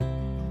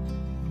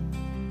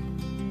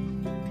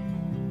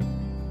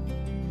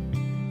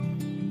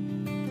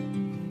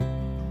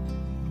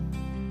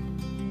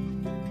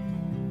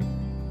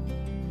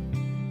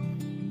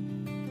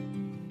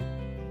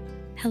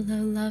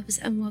Hello, loves,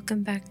 and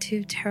welcome back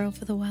to Tarot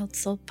for the Wild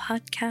Soul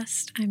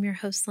podcast. I'm your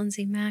host,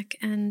 Lindsay Mack,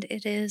 and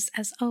it is,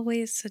 as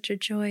always, such a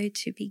joy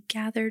to be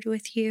gathered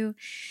with you,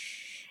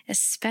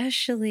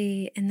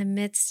 especially in the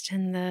midst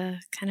and the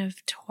kind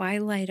of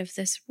twilight of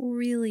this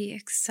really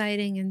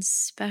exciting and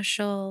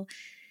special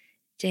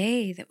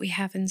day that we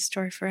have in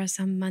store for us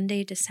on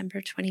Monday,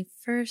 December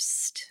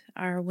 21st,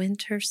 our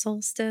winter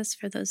solstice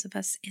for those of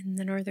us in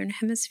the Northern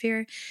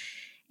Hemisphere.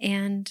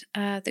 And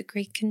the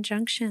great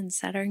conjunction,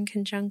 Saturn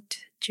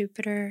conjunct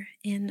Jupiter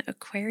in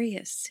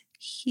Aquarius.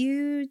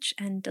 Huge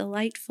and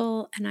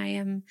delightful. And I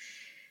am,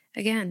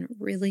 again,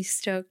 really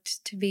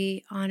stoked to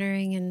be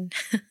honoring and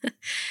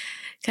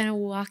kind of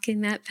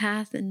walking that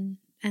path and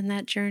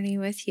that journey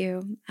with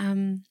you.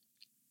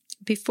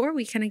 Before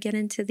we kind of get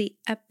into the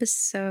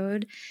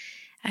episode,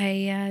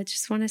 I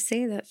just want to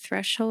say that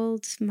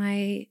Threshold,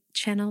 my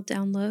channel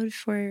download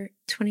for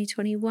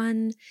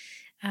 2021,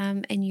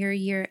 and your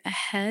year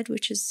ahead,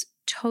 which is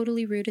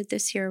totally rooted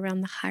this year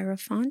around the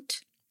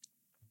Hierophant,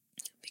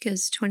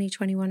 because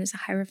 2021 is a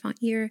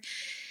Hierophant year,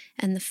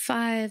 and the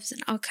fives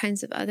and all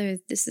kinds of other,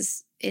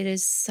 it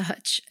is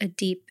such a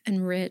deep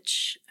and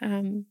rich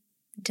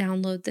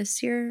download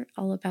this year,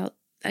 all about,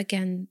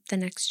 again, the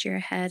next year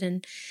ahead.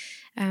 And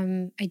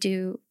I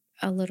do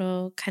a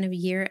little kind of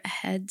year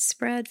ahead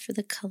spread for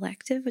the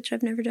collective, which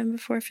I've never done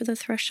before for the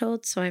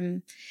Threshold.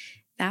 So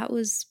that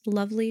was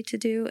lovely to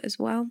do as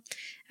well.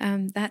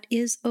 That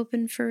is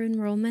open for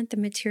enrollment. The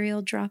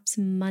material drops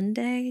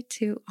Monday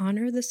to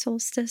honor the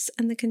solstice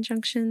and the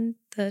conjunction,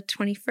 the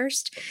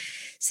 21st.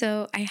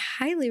 So I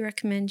highly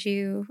recommend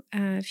you,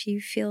 if you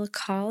feel a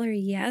call or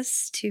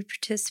yes to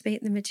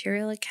participate in the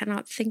material. I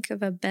cannot think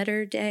of a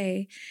better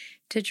day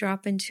to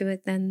drop into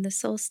it than the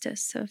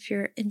solstice. So if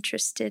you're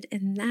interested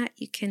in that,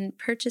 you can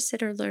purchase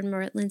it or learn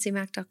more at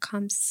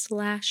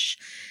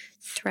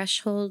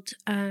lindsaymack.com/threshold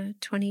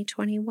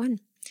 2021.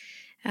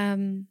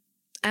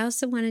 I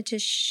also wanted to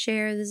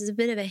share, this is a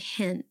bit of a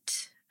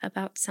hint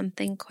about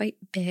something quite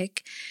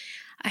big.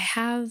 I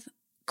have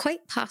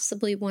quite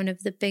possibly one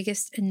of the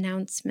biggest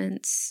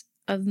announcements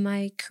of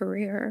my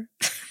career.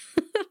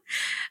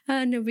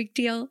 No big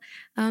deal.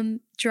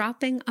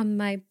 Dropping on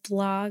my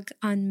blog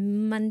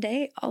on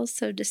Monday,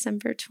 also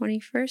December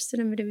 21st,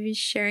 and I'm going to be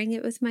sharing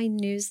it with my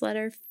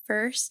newsletter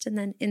first and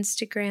then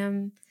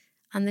Instagram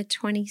on the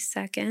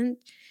 22nd.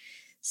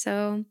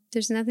 So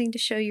there's nothing to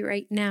show you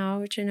right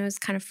now, which I know is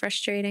kind of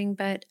frustrating,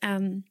 but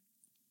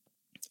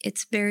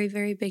it's very,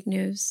 very big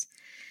news.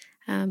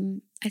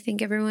 I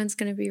think everyone's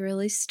going to be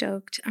really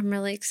stoked. I'm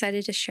really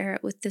excited to share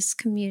it with this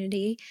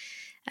community.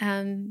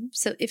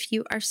 So if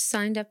you are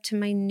signed up to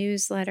my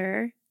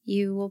newsletter,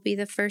 you will be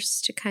the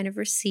first to kind of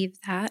receive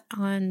that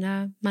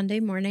on Monday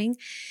morning.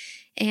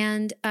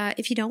 And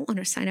if you don't want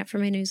to sign up for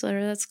my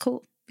newsletter, that's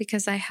cool,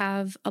 because I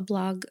have a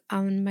blog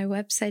on my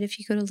website. If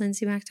you go to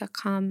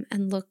lindsaymack.com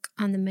and look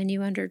on the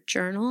menu under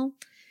journal,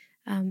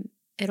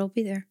 it'll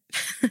be there.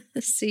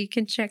 So you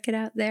can check it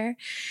out there.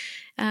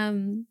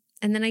 And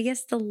then I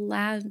guess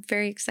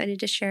very excited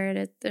to share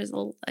it. There's,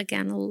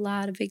 again, a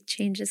lot of big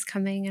changes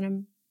coming,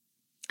 and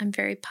I'm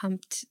very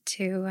pumped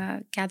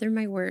to gather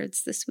my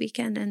words this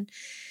weekend and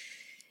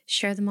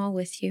share them all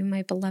with you,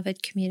 my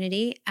beloved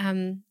community.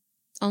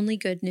 Only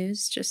good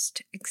news,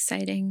 just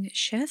exciting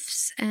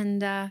shifts.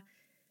 And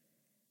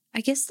I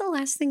guess the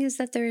last thing is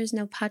that there is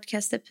no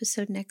podcast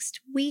episode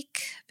next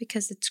week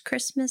because it's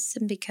Christmas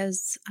and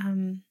because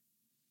I'm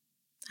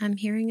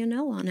hearing a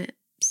no on it.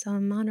 So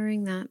I'm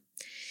honoring that.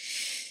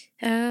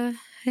 I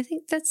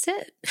think that's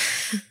it.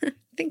 I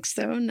think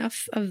so.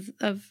 Enough of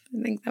I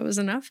think that was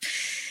enough.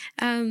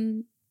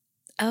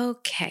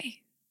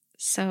 Okay.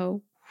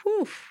 So,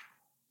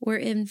 we're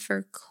in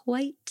for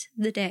quite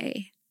the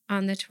day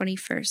on the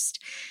 21st.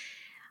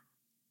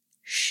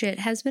 Shit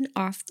has been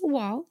off the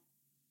wall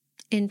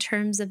in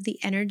terms of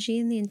the energy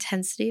and the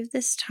intensity of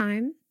this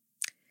time.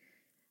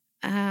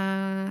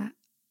 I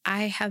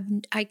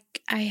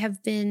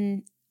have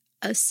been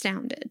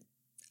astounded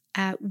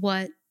at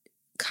what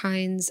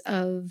kinds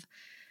of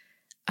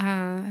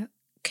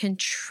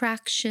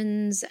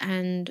contractions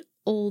and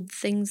old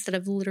things that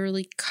have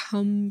literally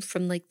come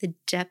from like the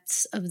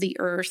depths of the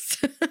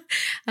earth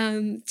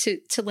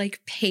to like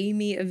pay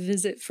me a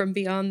visit from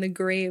beyond the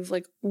grave,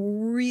 like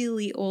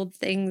really old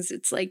things.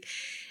 It's like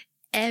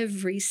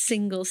every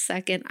single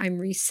second I'm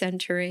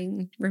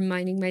recentering,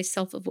 reminding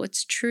myself of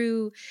what's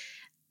true.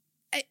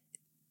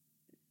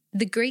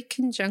 The Great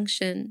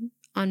Conjunction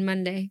on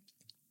Monday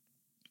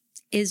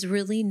is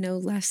really no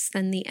less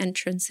than the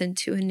entrance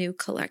into a new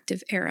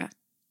collective era.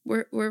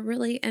 We're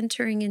really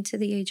entering into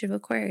the age of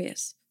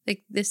Aquarius.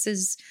 Like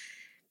it's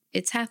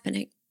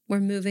happening. We're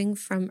moving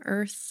from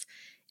Earth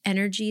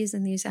energies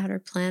and these outer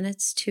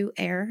planets to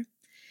air.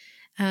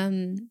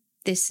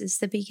 This is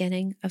the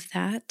beginning of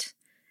that.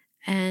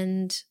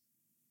 And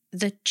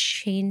the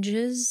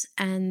changes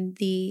and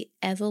the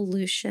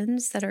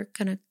evolutions that are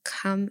going to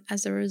come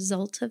as a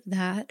result of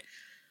that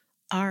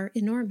are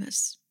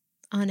enormous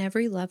on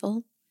every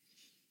level.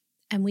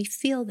 And we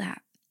feel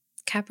that.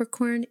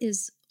 Capricorn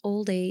is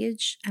old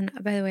age, and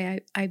by the way,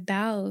 I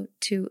bow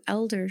to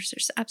elders.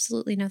 There's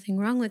absolutely nothing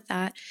wrong with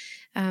that.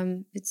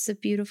 It's a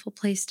beautiful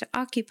place to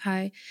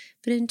occupy.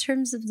 But in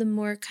terms of the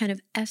more kind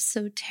of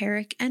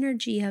esoteric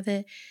energy of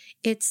it,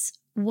 it's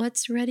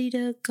what's ready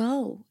to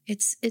go.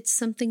 It's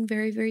something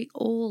very, very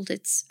old.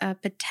 It's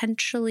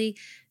potentially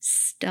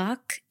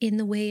stuck in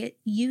the way it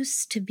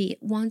used to be.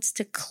 It wants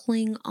to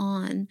cling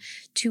on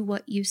to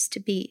what used to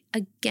be.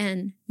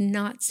 Again,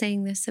 not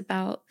saying this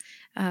about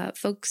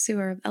folks who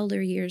are of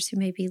elder years who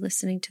may be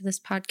listening to this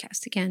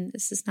podcast. Again,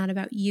 this is not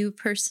about you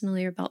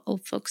personally or about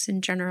old folks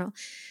in general.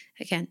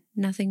 Again,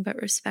 nothing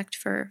but respect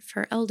for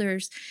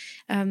elders.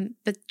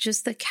 But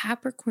just the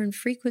Capricorn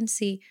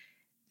frequency,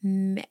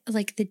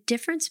 like the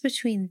difference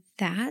between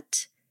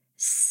that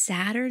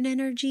Saturn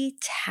energy,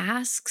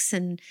 tasks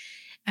and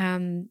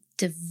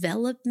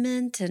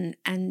development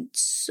and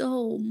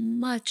so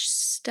much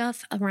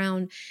stuff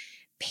around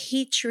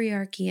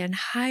patriarchy and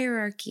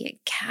hierarchy and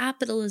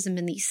capitalism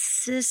and these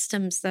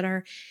systems that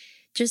are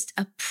just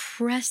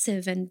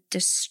oppressive and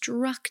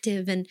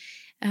destructive and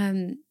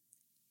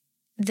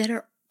that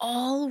are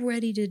all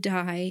ready to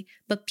die,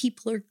 but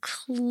people are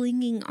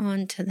clinging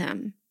on to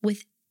them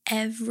with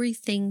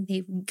everything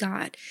they've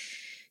got.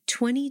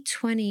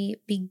 2020,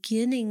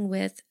 beginning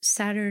with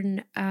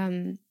Saturn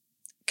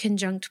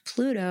conjunct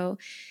Pluto,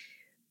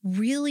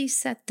 really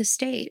set the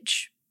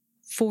stage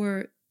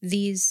for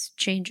these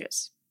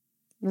changes.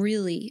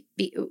 Really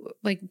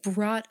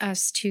brought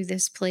us to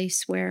this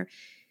place where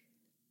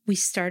we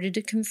started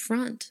to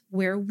confront,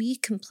 where are we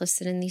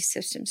complicit in these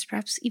systems,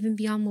 perhaps even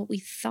beyond what we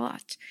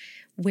thought.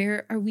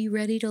 Where are we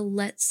ready to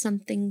let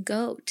something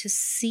go, to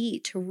see,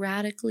 to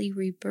radically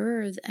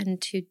rebirth,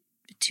 and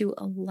to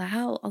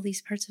allow all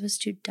these parts of us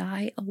to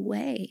die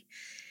away?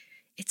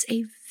 It's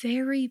a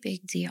very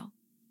big deal,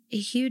 a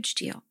huge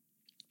deal.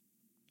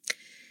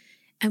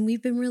 And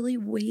we've been really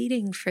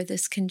waiting for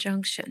this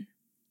conjunction.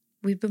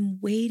 We've been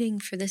waiting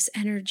for this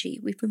energy.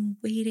 We've been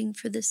waiting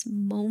for this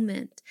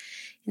moment.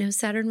 You know,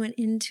 Saturn went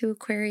into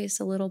Aquarius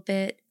a little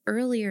bit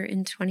earlier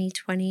in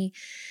 2020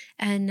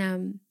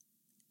 and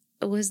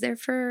was there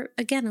for,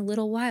 again, a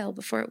little while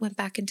before it went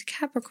back into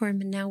Capricorn,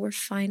 but now we're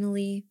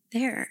finally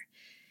there.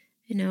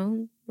 You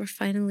know, we're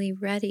finally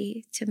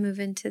ready to move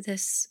into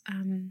this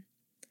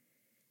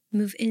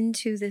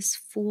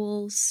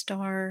full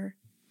star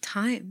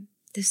time,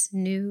 this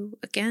new,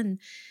 again,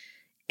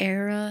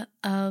 era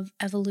of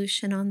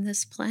evolution on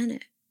this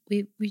planet.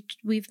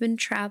 We've been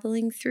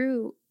traveling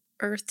through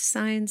Earth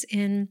signs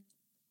in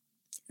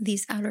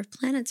these outer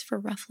planets for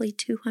roughly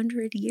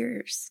 200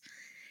 years.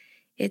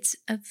 It's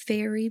a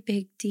very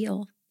big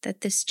deal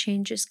that this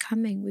change is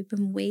coming. We've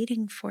been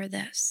waiting for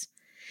this.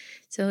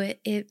 So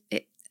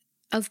it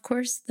of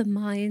course, the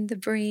mind, the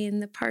brain,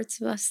 the parts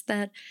of us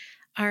that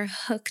are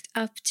hooked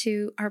up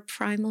to our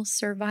primal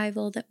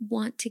survival, that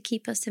want to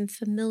keep us in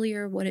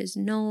familiar, what is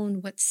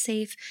known, what's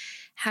safe,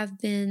 have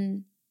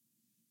been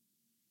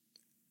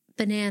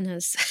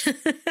bananas,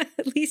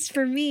 at least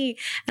for me.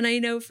 And I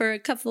know for a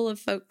couple of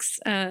folks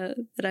that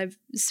I've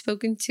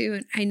spoken to,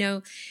 and I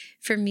know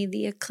for me,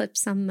 the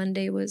eclipse on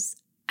Monday was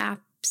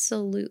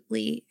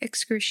absolutely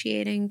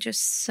excruciating,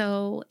 just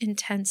so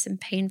intense and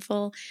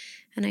painful.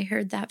 And I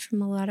heard that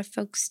from a lot of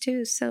folks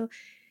too. So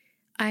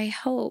I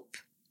hope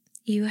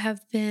you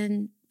have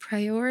been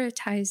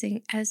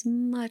prioritizing as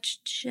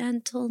much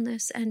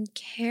gentleness and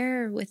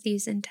care with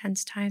these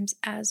intense times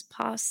as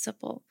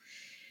possible,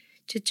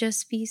 to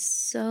just be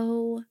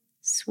so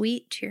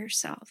sweet to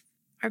yourself.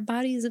 Our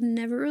bodies have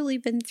never really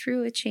been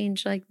through a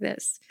change like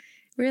this.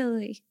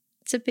 Really,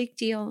 it's a big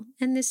deal.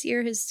 And this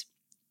year has,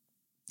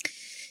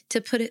 to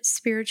put it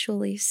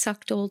spiritually,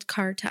 sucked old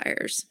car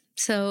tires.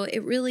 So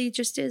it really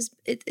just is,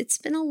 it's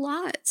been a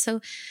lot.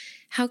 So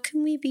how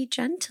can we be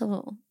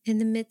gentle in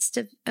the midst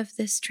of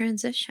this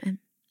transition,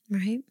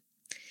 right?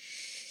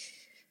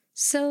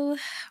 So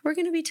we're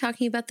going to be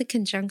talking about the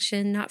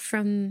conjunction, not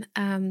from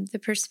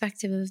the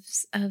perspective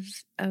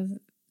of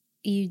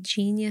you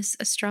genius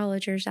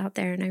astrologers out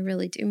there, and I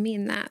really do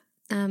mean that.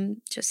 I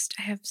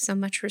have so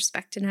much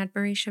respect and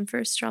admiration for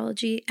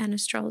astrology and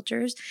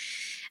astrologers.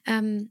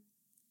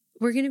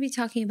 We're going to be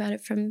talking about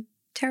it from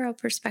tarot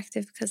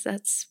perspective because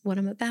that's what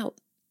I'm about.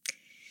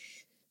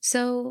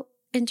 So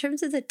in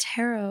terms of the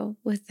tarot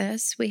with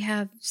this, we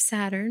have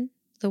Saturn,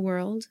 the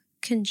world,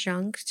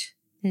 conjunct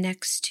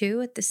next to,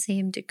 at the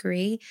same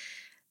degree,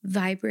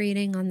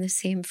 vibrating on the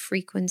same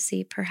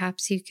frequency,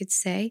 perhaps you could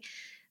say,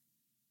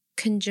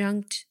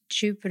 conjunct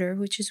Jupiter,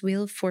 which is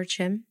Wheel of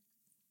Fortune,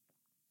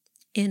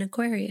 in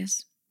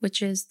Aquarius,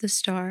 which is the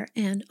star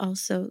and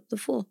also the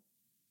Fool,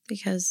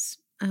 because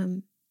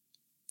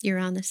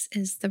Uranus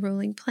is the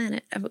ruling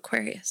planet of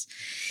Aquarius.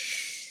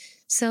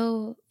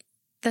 So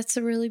that's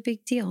a really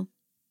big deal.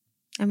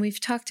 And we've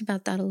talked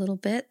about that a little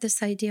bit,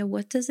 this idea,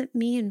 what does it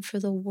mean for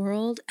the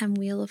world and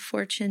Wheel of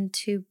Fortune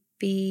to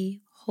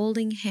be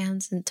holding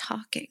hands and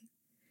talking?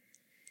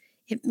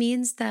 It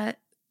means that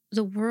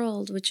the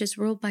world, which is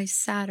ruled by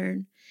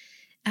Saturn,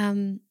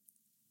 when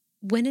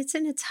it's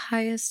in its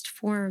highest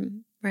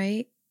form,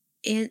 right,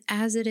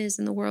 as it is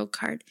in the world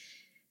card,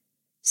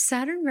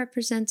 Saturn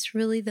represents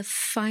really the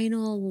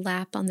final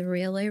lap on the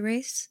relay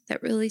race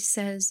that really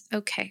says,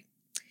 okay,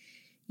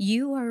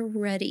 you are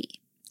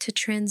ready to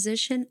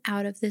transition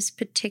out of this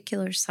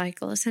particular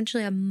cycle,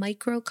 essentially a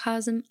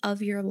microcosm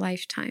of your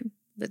lifetime.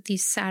 With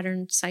these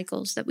Saturn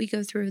cycles that we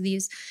go through,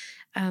 these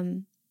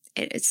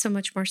it's so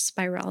much more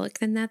spiralic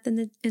than that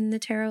in the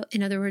tarot.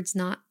 In other words,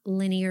 not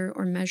linear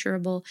or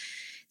measurable.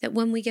 That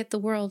when we get the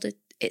world,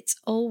 it's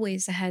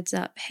always a heads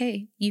up.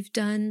 Hey, you've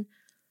gone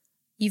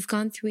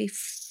through a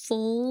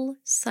full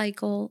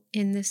cycle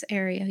in this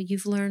area.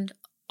 You've learned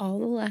all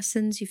the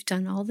lessons. You've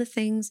done all the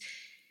things.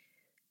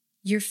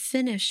 You're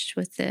finished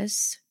with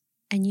this,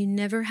 and you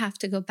never have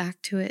to go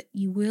back to it.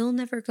 You will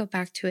never go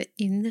back to it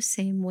in the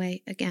same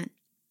way again.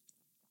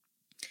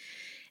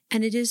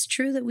 And it is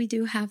true that we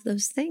do have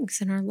those things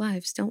in our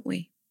lives, don't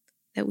we?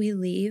 That we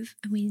leave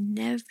and we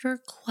never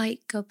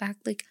quite go back.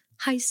 Like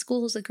high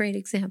school is a great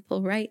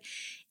example, right?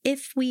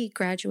 If we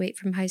graduate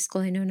from high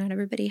school, I know not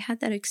everybody had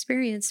that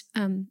experience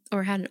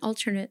or had an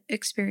alternate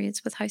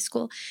experience with high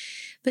school.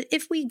 But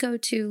if we go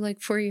to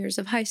like 4 years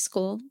of high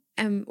school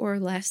or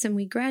less and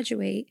we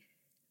graduate,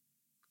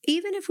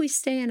 even if we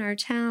stay in our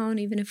town,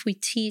 even if we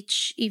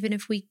teach, even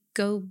if we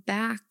go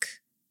back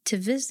to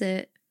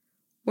visit,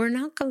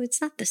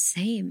 it's not the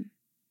same,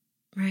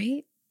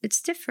 right?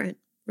 It's different.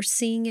 We're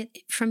seeing it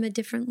from a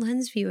different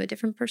lens view, a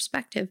different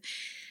perspective.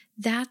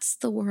 That's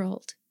the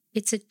world.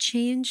 It's a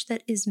change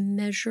that is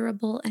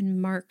measurable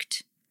and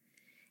marked.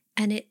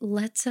 And it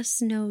lets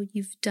us know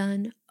you've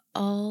done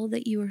all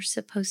that you are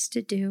supposed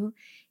to do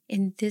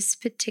in this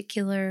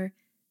particular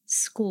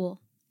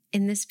school,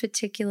 in this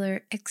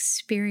particular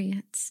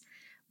experience.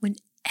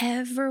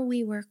 Whenever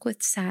we work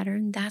with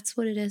Saturn, that's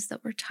what it is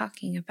that we're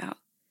talking about.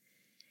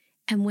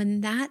 And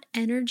when that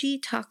energy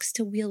talks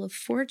to Wheel of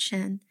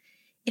Fortune,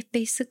 it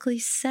basically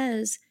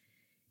says,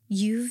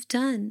 you've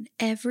done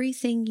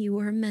everything you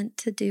were meant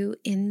to do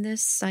in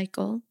this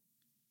cycle.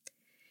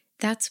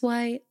 That's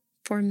why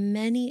for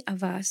many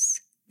of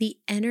us, the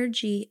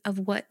energy of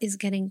what is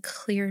getting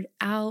cleared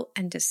out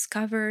and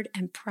discovered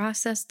and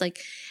processed, like,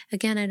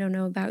 again, I don't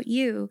know about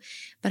you,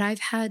 but I've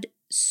had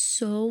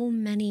so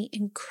many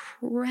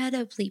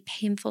incredibly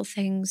painful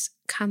things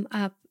come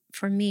up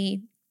for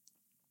me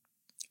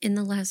in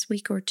the last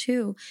week or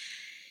two.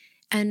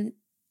 And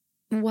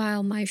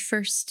while my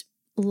first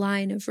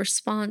line of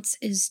response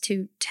is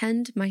to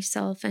tend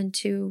myself and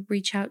to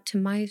reach out to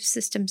my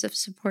systems of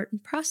support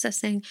and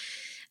processing,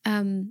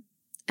 and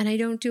I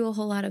don't do a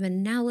whole lot of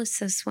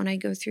analysis when I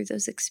go through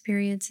those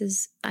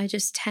experiences. I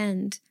just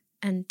tend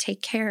and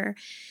take care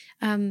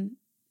in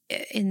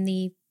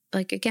the,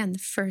 the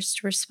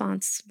first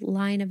response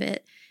line of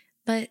it.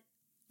 But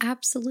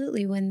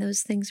absolutely, when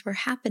those things were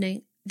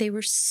happening, they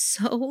were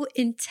so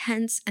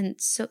intense and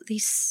they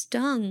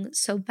stung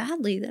so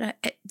badly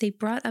that they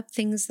brought up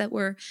things that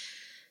were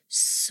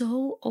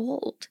so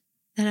old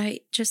that I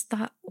just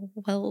thought,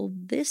 well,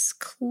 this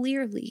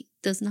clearly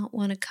does not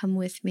want to come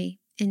with me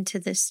into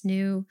this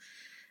new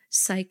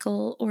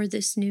cycle or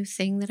this new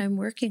thing that I'm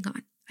working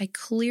on. I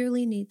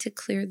clearly need to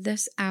clear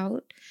this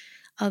out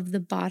of the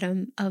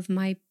bottom of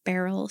my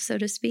barrel, so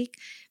to speak,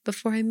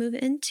 before I move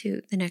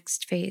into the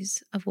next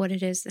phase of what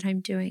it is that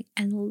I'm doing.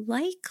 And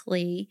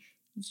likely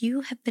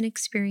you have been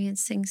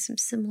experiencing some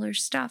similar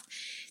stuff.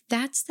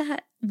 That's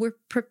that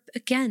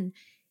again,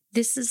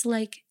 this is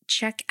like,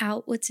 check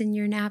out what's in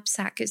your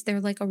knapsack. Is there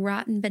like a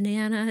rotten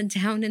banana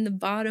down in the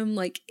bottom?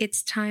 Like,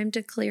 it's time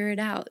to clear it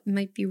out. It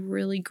might be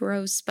really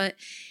gross, but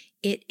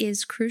it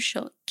is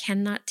crucial.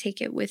 Cannot take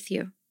it with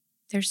you.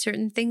 There's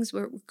certain things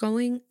where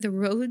the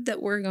road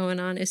that we're going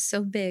on is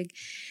so big.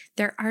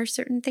 There are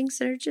certain things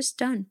that are just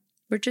done.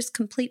 We're just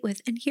complete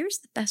with. And here's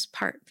the best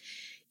part.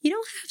 You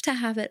don't have to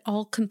have it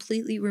all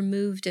completely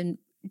removed and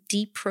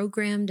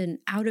deprogrammed and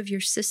out of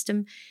your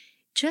system.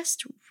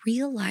 Just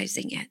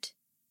realizing it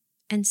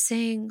and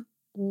saying,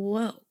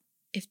 whoa,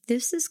 if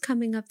this is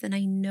coming up, then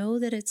I know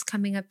that it's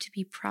coming up to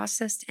be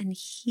processed and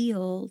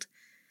healed.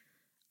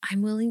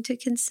 I'm willing to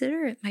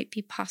consider it might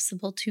be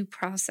possible to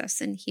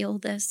process and heal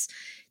this,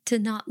 to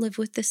not live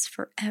with this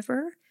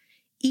forever.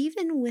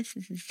 Even with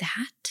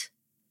that,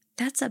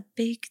 that's a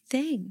big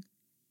thing.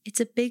 It's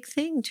a big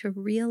thing to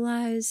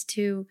realize,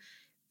 to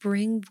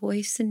bring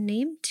voice and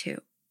name to.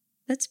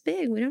 That's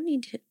big. We don't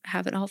need to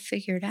have it all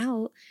figured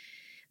out,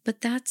 but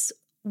that's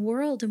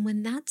world. And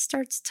when that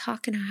starts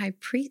talking to high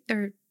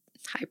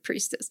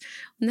priestess,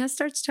 when that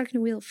starts talking to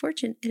Wheel of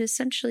Fortune, it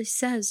essentially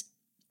says,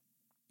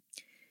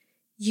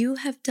 you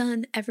have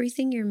done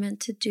everything you're meant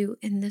to do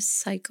in this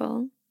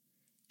cycle.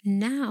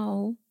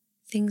 Now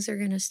things are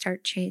going to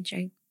start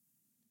changing.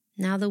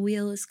 Now the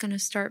wheel is going to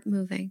start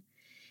moving.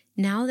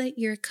 Now that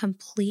you're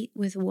complete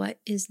with what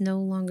is no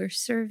longer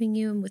serving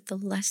you and with the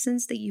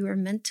lessons that you are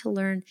meant to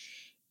learn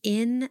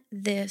in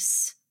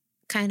this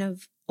kind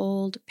of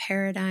old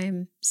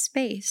paradigm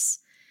space,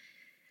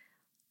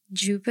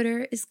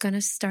 Jupiter is going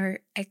to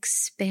start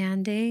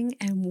expanding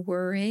and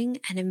whirring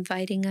and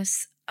inviting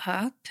us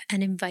up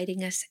and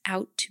inviting us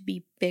out to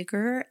be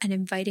bigger and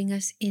inviting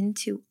us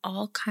into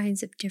all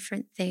kinds of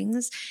different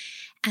things.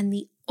 And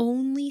the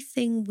only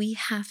thing we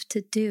have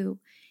to do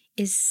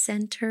is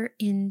center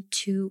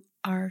into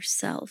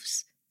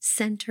ourselves,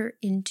 center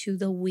into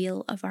the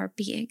wheel of our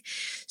being.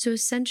 So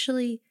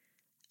essentially,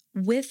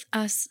 with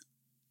us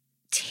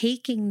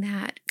taking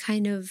that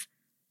kind of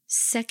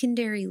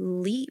secondary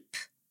leap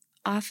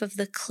off of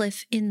the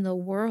cliff in the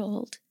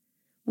world,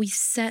 we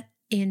set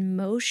in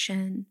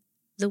motion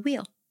the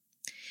wheel.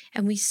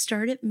 And we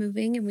start it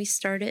moving and we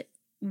start it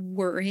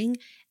whirring.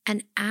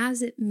 And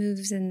as it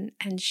moves and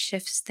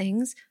shifts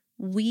things,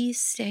 we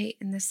stay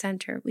in the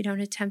center. We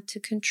don't attempt to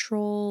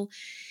control.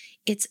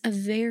 It's a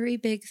very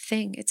big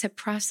thing. It's a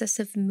process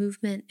of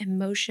movement and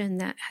motion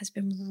that has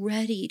been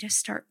ready to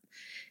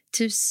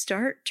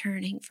start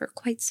turning for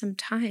quite some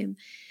time.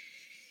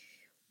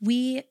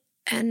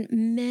 And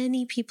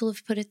many people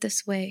have put it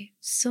this way,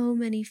 so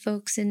many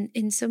folks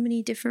in so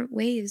many different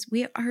ways,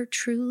 we are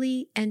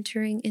truly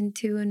entering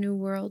into a new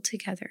world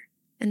together.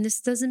 And this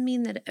doesn't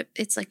mean that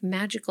it's like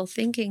magical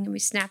thinking and we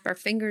snap our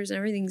fingers and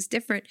everything's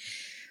different.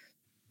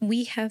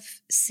 We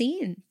have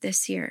seen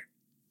this year.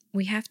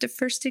 We have to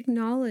first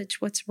acknowledge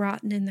what's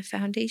rotten in the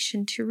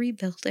foundation to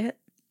rebuild it.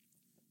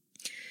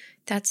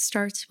 That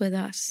starts with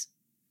us.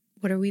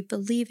 What are we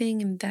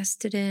believing,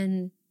 invested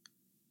in,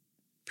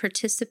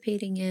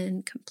 participating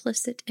in,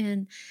 complicit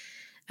in?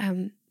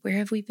 Where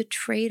have we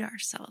betrayed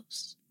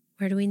ourselves?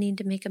 Where do we need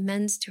to make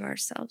amends to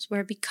ourselves?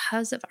 Where,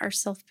 because of our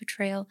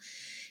self-betrayal,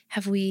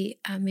 have we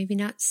maybe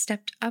not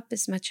stepped up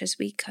as much as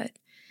we could?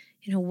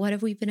 What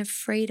have we been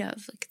afraid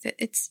of?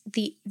 It's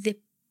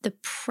the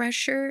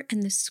pressure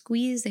and the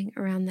squeezing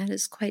around that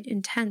is quite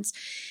intense,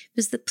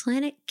 because the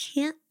planet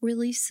can't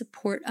really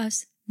support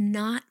us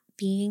not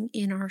being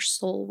in our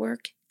soul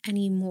work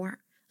anymore.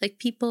 Like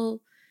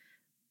people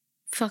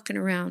fucking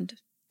around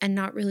and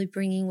not really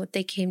bringing what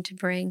they came to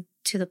bring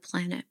to the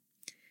planet.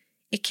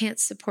 It can't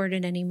support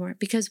it anymore,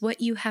 because what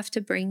you have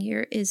to bring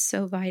here is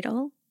so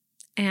vital.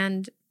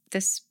 And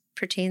this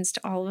pertains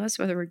to all of us,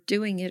 whether we're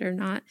doing it or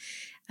not,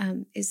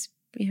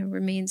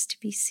 remains to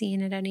be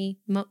seen at any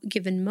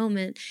given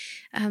moment.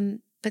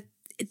 But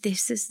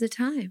this is the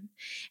time.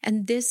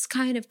 And this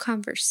kind of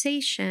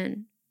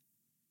conversation,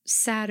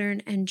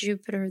 Saturn and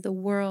Jupiter, the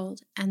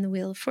world and the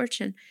Wheel of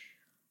Fortune,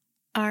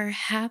 are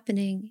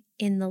happening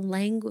in the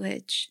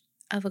language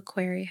of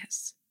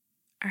Aquarius,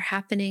 are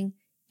happening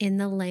in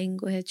the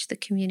language, the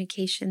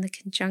communication, the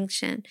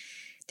conjunction.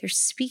 They're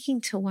speaking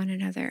to one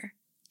another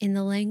in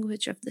the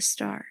language of the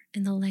star,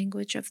 in the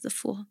language of the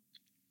Fool.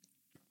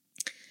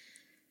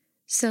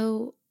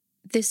 So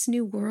this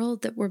new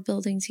world that we're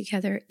building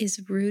together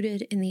is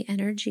rooted in the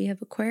energy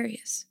of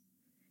Aquarius.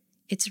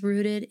 It's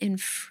rooted in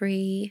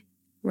free,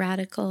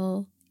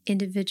 radical,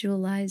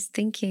 individualized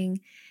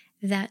thinking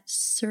that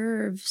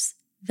serves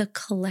the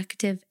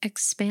collective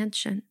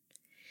expansion.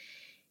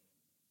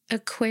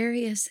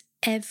 Aquarius,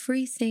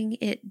 everything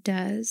it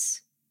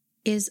does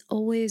is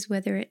always,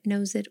 whether it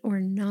knows it or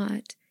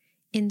not,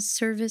 in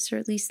service, or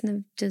at least in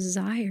the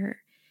desire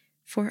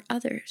for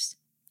others.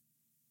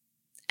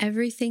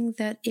 Everything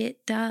that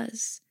it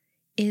does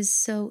is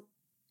so,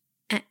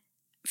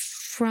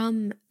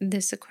 from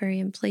this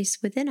Aquarian place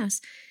within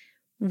us,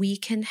 we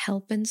can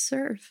help and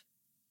serve.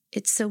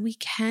 It's so we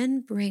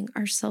can bring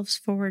ourselves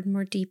forward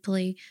more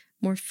deeply,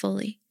 more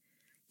fully.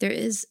 There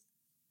is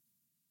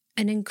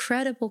an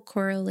incredible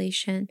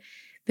correlation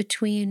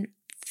between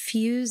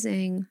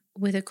fusing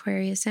with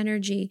Aquarius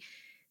energy,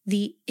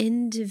 the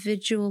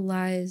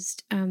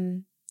individualized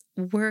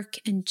work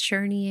and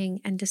journeying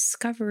and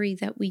discovery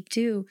that we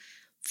do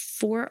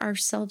for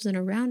ourselves and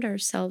around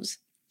ourselves,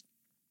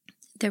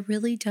 that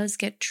really does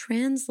get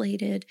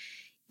translated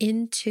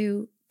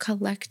into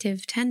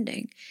collective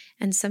tending.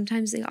 And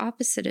sometimes the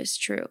opposite is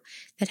true,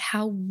 that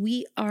how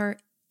we are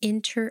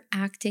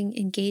interacting,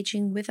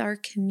 engaging with our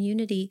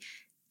community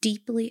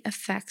deeply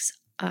affects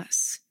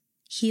us,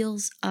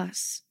 heals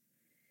us.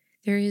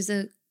 There is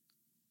a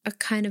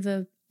kind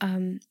of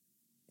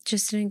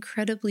just an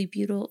incredibly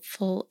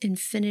beautiful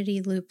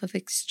infinity loop of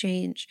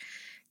exchange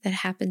that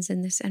happens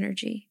in this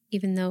energy,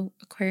 even though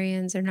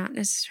Aquarians are not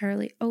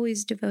necessarily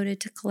always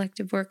devoted to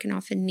collective work and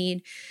often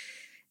need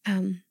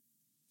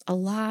a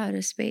lot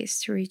of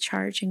space to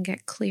recharge and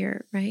get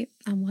clear, right,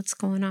 on what's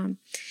going on.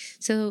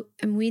 So,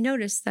 and we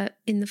notice that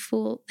in the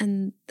Fool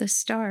and the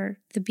Star,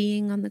 the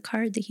being on the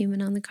card, the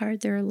human on the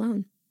card, they're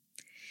alone.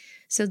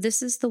 So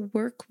this is the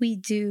work we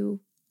do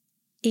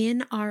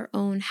in our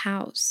own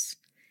house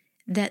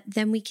that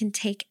then we can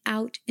take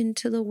out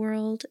into the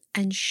world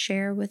and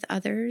share with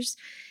others,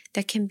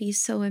 that can be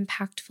so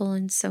impactful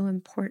and so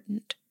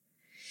important.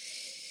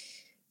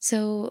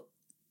 So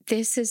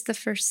this is the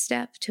first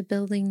step to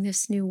building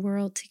this new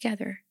world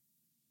together,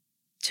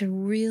 to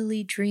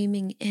really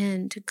dreaming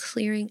in, to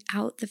clearing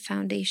out the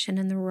foundation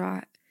and the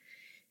rot,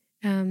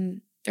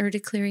 or to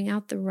clearing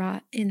out the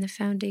rot in the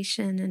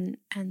foundation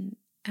and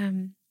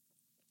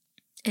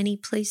any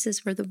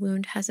places where the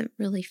wound hasn't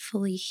really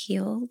fully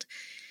healed.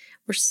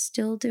 We're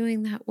still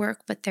doing that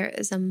work, but there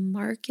is a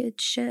marked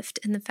shift.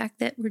 And the fact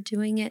that we're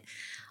doing it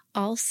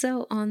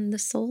also on the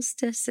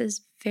solstice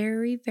is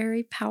very,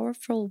 very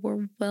powerful.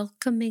 We're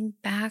welcoming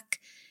back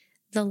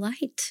the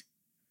light.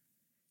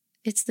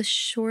 It's the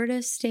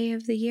shortest day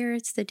of the year.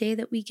 It's the day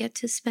that we get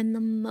to spend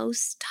the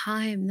most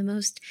time, the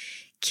most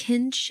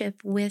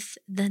kinship with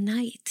the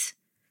night,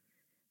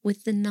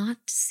 with the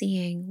not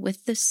seeing,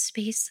 with the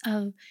space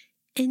of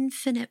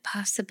infinite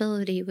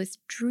possibility, with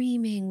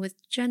dreaming,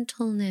 with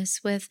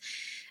gentleness, with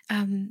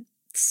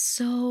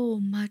so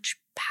much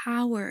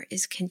power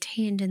is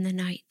contained in the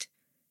night,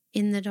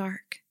 in the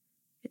dark.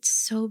 It's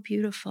so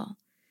beautiful.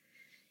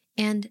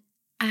 And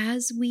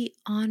as we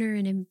honor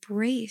and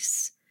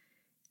embrace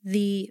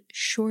the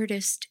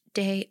shortest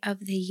day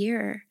of the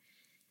year,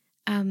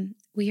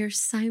 we are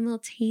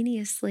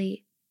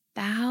simultaneously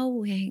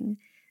bowing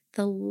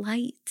the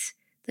light,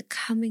 the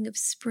coming of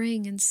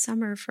spring and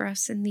summer for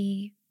us in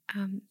the,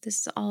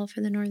 this is all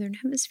for the Northern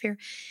Hemisphere.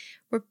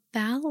 We're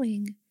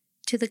bowing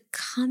to the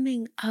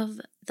coming of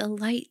the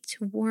light,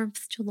 to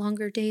warmth, to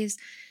longer days,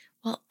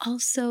 while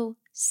also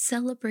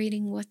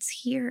celebrating what's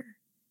here,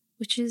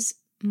 which is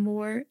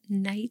more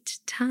night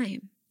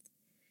time.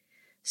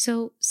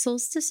 So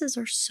solstices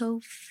are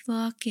so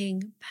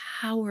fucking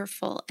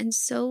powerful and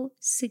so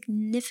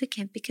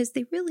significant because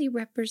they really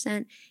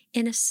represent,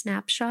 in a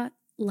snapshot,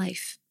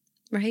 life,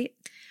 right?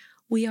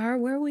 We are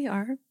where we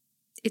are.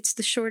 It's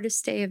the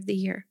shortest day of the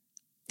year.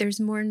 There's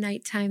more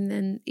nighttime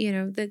than,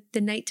 the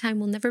nighttime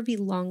will never be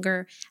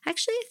longer.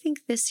 Actually, I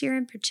think this year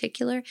in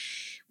particular,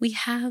 we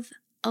have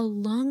a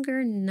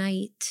longer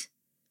night.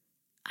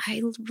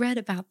 I read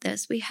about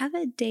this. We have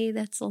a day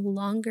that's a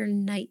longer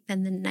night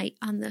than the night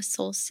on the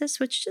solstice,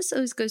 which just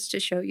always goes to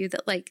show you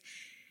that, like,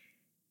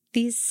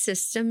 these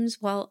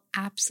systems, while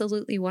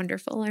absolutely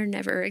wonderful, are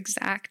never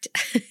exact,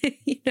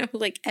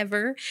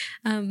 ever.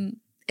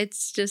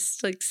 It's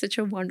just like such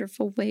a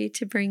wonderful way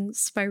to bring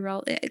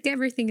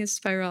everything is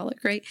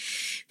spiralic, right?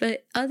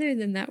 But other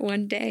than that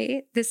one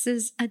day, this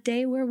is a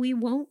day where we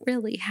won't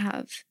really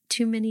have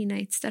too many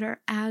nights that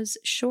are as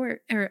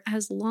short or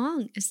as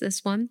long as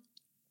this one.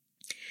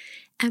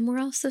 And we're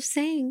also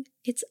saying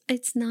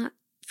it's not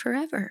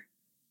forever.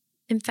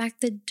 In fact,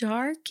 the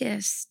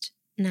darkest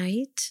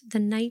night, the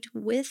night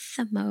with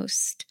the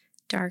most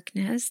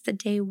darkness, the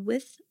day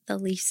with the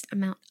least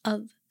amount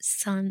of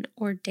sun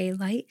or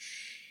daylight,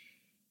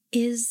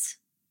 is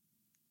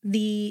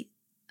the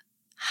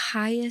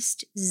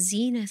highest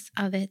zenith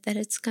of it that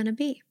it's going to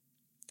be.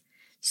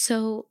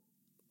 So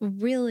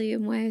really,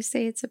 and why I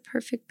say it's a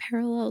perfect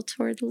parallel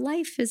toward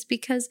life is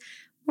because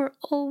we're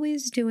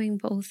always doing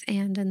both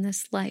and in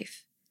this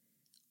life.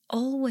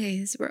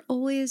 Always. We're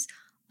always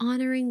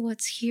honoring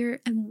what's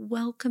here and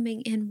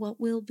welcoming in what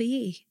will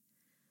be.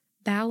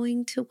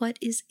 Bowing to what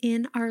is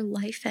in our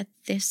life at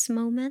this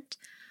moment,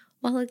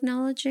 while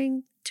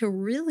acknowledging to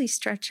really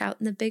stretch out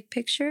in the big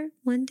picture,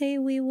 one day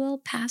we will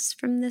pass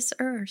from this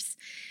earth.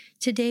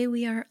 Today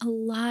we are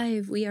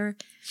alive. We are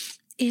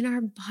in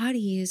our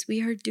bodies.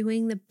 We are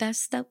doing the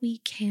best that we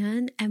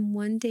can, and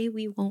one day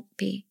we won't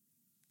be.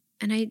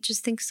 And I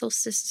just think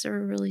solstices are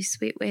a really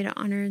sweet way to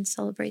honor and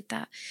celebrate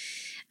that.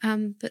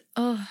 But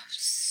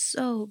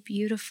so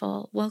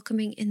beautiful.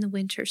 Welcoming in the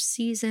winter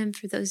season.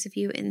 For those of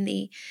you in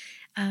the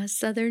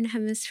Southern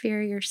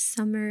Hemisphere, your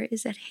summer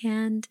is at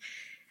hand.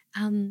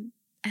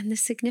 And the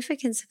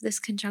significance of this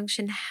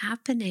conjunction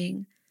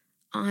happening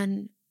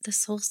on the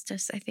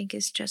solstice, I think,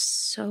 is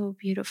just so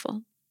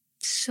beautiful.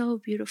 So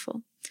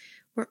beautiful.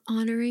 We're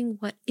honoring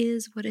what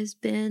is, what has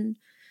been,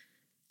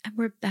 and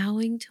we're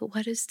bowing to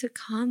what is to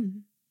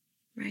come,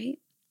 right?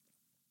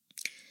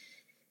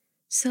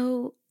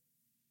 So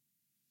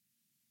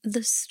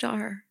the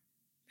star,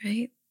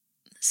 right?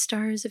 The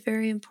star is a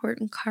very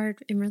important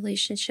card in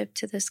relationship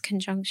to this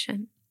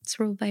conjunction. It's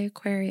ruled by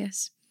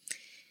Aquarius.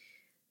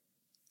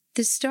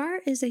 The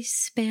star is a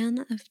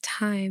span of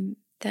time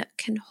that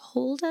can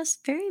hold us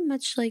very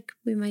much like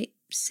we might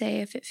say,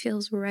 if it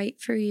feels right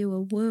for you,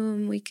 a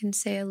womb. We can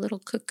say a little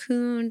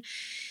cocoon.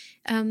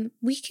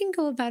 We can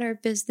go about our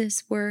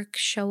business, work,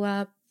 show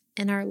up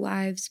in our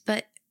lives,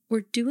 but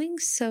we're doing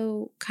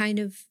so kind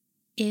of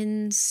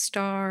in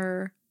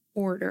star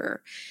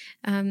order.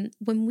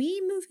 When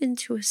we move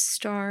into a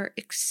star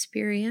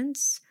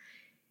experience,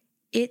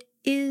 it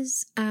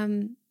is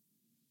an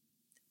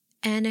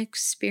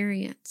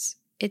experience.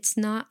 It's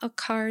not a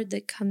card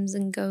that comes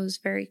and goes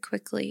very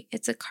quickly.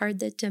 It's a card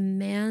that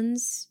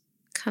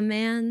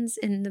commands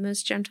in the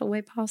most gentle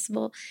way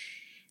possible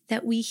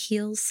that we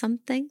heal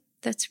something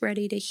that's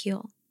ready to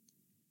heal,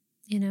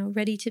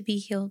 ready to be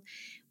healed.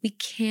 We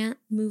can't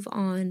move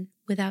on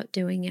without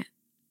doing it.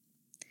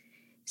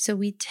 So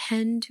we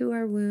tend to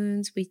our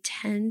wounds. We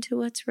tend to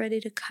what's ready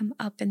to come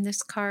up in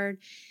this card.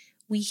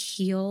 We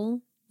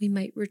heal. We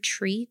might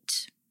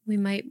retreat. We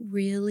might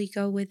really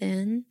go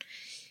within.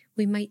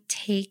 We might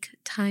take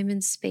time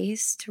and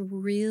space to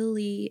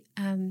really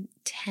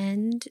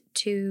tend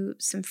to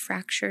some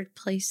fractured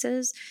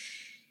places.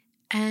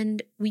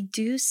 And we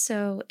do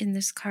so in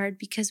this card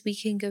because we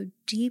can go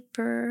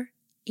deeper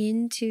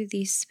into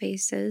these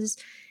spaces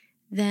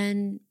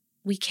than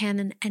we can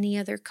in any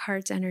other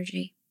card's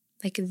energy.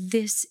 Like,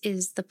 this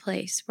is the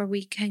place where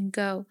we can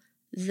go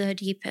the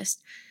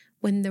deepest,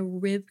 when the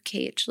rib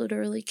cage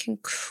literally can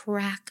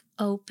crack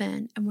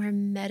open and where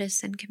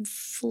medicine can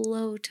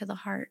flow to the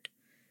heart,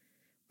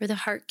 where the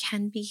heart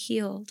can be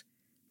healed,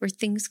 where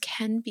things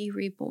can be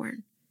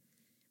reborn.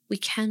 We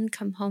can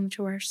come home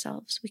to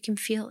ourselves. We can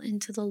feel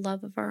into the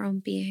love of our own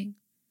being.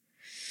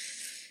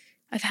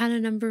 I've had a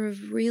number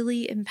of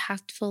really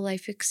impactful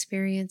life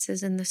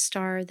experiences in the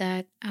star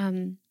that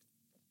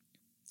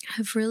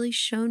have really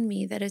shown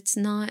me that it's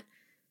not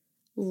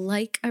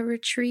like a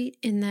retreat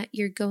in that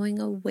you're going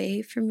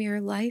away from your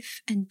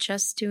life and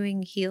just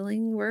doing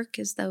healing work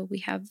as though we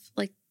have,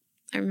 like,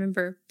 I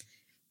remember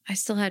I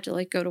still had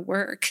to go to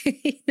work,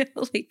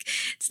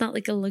 it's not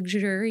like a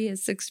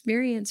luxurious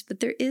experience,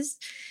 but there is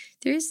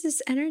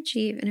this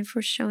energy, even if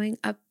we're showing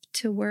up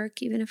to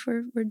work, even if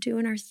we're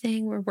doing our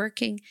thing, we're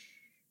working,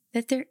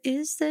 that there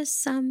is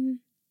this,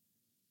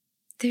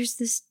 there's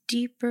this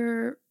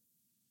deeper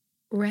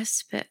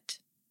respite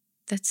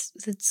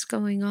that's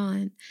going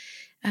on,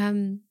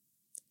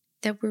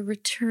 that we're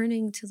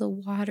returning to the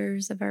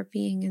waters of our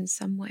being in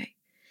some way.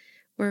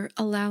 We're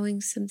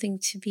allowing something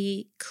to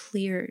be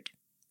cleared.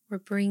 We're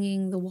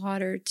bringing the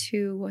water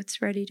to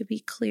what's ready to be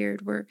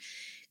cleared. We're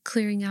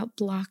clearing out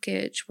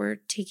blockage. We're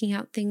taking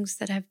out things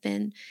that have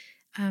been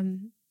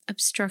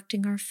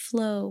obstructing our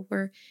flow.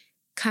 We're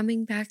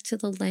coming back to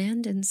the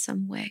land in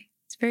some way.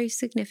 It's very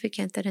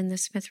significant that in the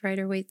Smith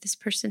Rider-Waite, this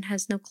person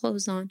has no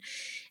clothes on,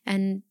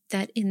 and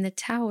that in the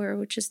Tower,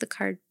 which is the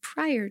card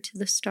prior to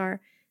the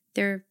star,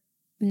 they're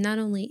not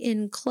only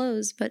in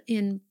clothes, but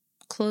in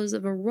clothes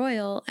of a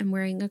royal and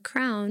wearing a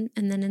crown.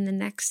 And then in the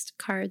next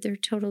card, they're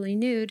totally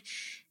nude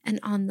and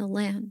on the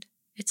land.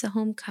 It's a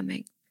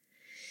homecoming.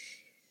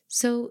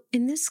 So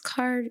in this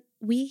card,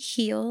 we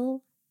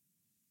heal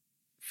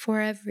for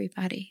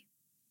everybody.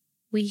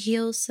 We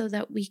heal so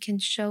that we can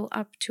show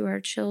up to our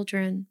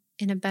children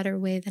in a better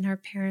way than our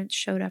parents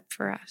showed up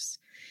for us.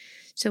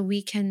 So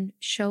we can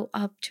show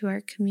up to our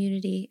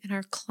community and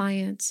our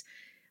clients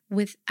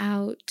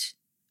without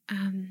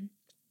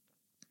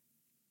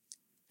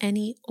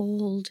any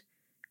old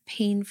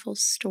painful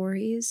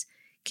stories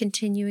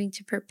continuing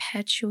to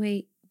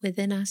perpetuate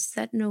within us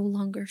that no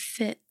longer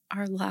fit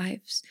our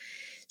lives,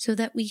 so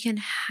that we can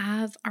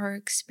have our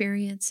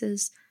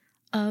experiences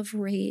of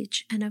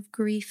rage and of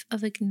grief,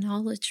 of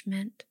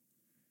acknowledgement.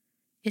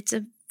 It's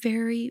a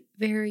very,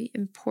 very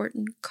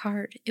important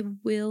card. It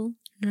will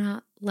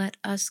not let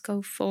us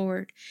go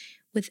forward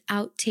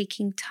without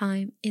taking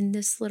time in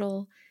this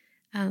little,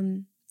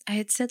 I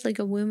had said like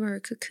a womb or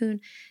a cocoon.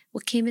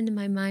 What came into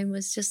my mind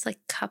was just like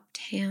cupped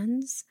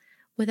hands,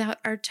 without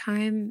our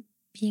time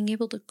being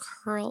able to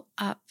curl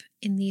up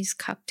in these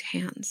cupped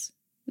hands.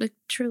 Like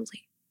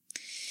truly.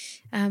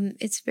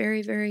 It's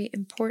very, very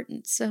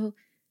important. So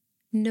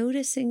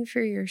noticing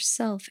for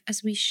yourself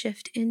as we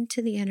shift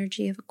into the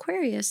energy of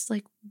Aquarius,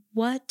 like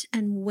what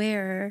and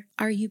where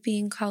are you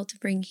being called to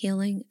bring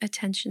healing,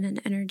 attention, and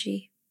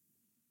energy?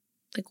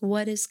 Like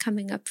what is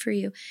coming up for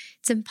you?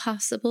 It's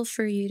impossible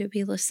for you to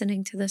be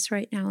listening to this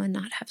right now and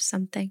not have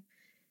something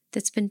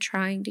that's been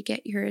trying to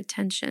get your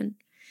attention.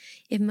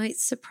 It might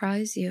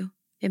surprise you.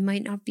 It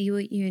might not be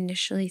what you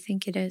initially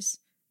think it is.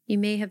 You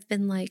may have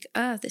been like,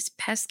 oh, this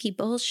pesky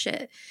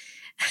bullshit.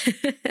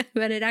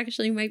 But it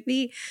actually might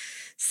be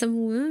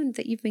some wound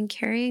that you've been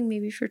carrying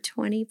maybe for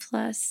 20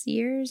 plus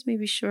years,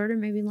 maybe shorter,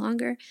 maybe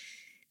longer,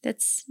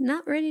 that's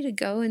not ready to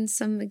go in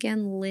some,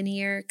 again,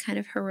 linear kind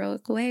of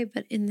heroic way,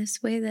 but in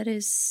this way that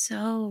is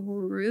so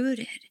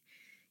rooted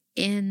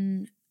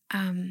in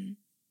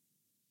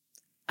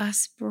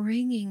us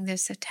bringing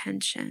this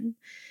attention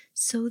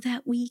so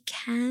that we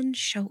can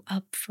show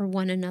up for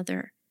one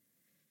another.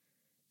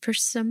 For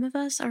some of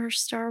us, our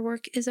star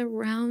work is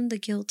around the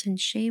guilt and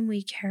shame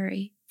we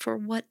carry for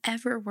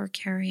whatever we're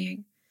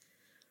carrying.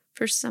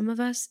 For some of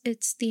us,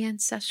 it's the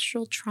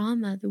ancestral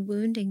trauma, the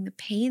wounding, the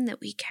pain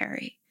that we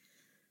carry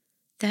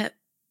that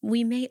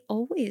we may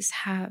always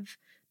have,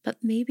 but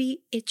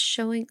maybe it's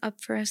showing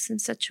up for us in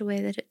such a way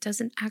that it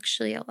doesn't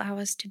actually allow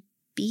us to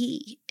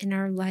be in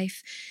our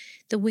life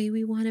the way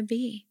we want to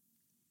be.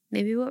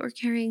 Maybe what we're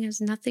carrying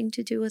has nothing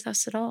to do with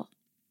us at all.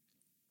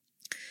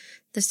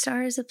 The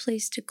star is a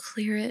place to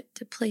clear it,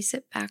 to place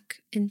it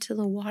back into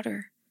the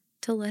water,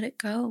 to let it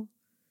go.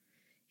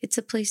 It's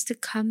a place to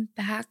come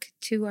back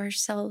to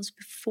ourselves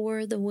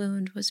before the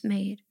wound was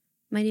made.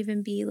 Might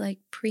even be like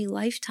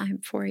pre-lifetime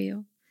for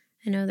you.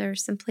 I know there are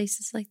some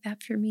places like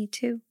that for me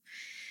too.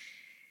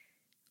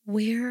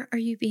 Where are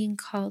you being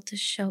called to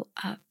show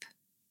up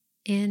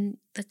in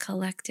the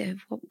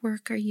collective? What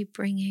work are you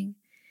bringing?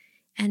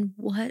 And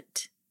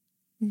what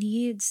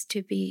needs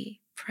to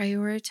be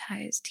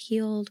prioritized,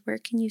 healed? Where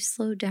can you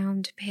slow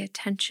down to pay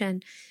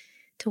attention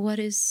to what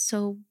is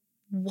so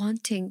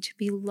wanting to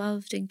be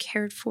loved and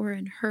cared for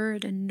and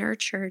heard and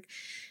nurtured,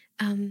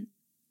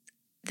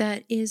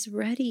 that is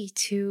ready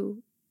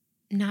to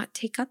not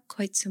take up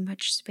quite so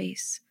much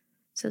space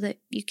so that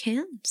you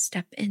can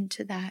step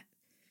into that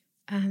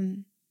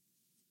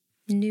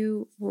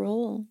new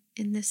role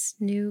in this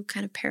new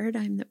kind of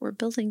paradigm that we're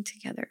building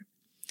together.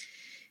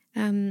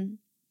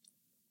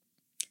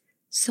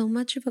 So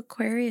much of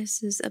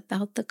Aquarius is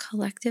about the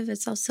collective.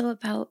 It's also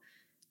about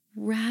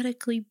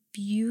radically,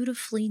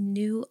 beautifully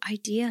new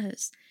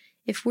ideas.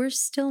 If we're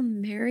still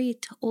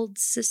married to old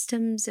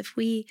systems, if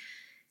we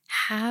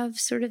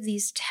have sort of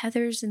these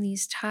tethers and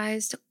these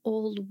ties to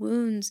old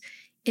wounds,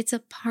 it's a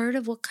part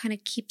of what kind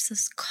of keeps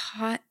us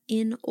caught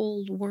in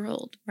old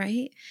world,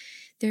 right?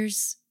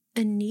 There's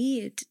a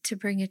need to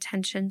bring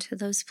attention to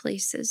those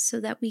places so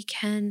that we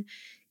can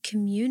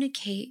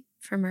communicate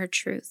from our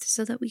truth,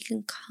 so that we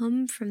can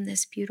come from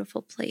this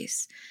beautiful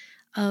place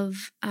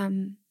of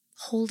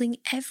holding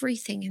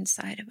everything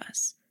inside of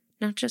us,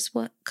 not just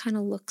what kind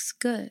of looks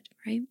good,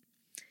 right?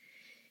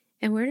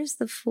 And where does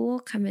the Fool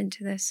come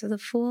into this? So the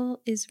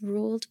Fool is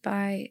ruled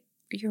by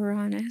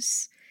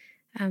Uranus,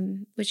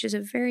 which is a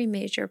very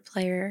major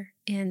player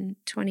in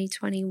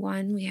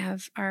 2021. We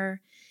have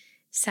our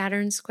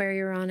Saturn square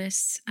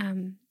Uranus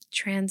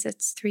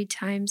transits 3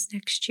 times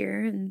next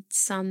year and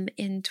some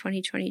in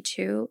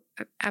 2022.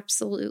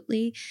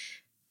 Absolutely,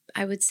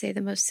 I would say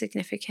the most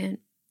significant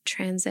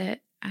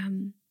transit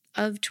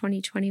of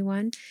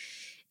 2021.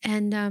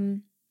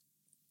 And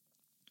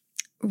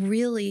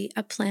really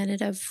a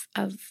planet of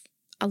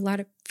a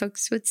lot of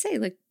folks would say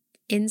like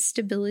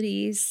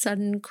instability,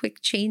 sudden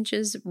quick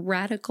changes,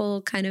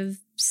 radical kind of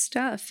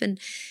stuff. And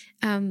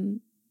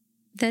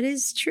that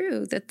is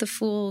true, that the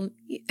Fool,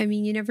 I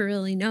mean, you never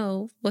really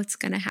know what's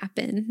going to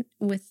happen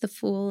with the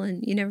Fool,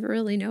 and you never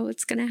really know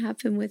what's going to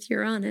happen with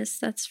Uranus,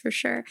 that's for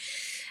sure.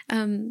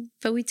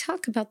 But we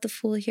talk about the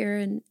Fool here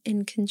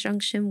in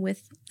conjunction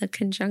with the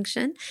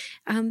conjunction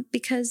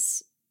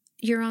because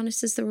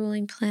Uranus is the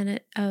ruling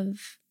planet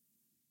of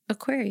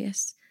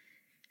Aquarius.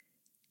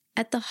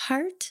 At the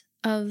heart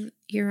of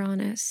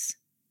Uranus,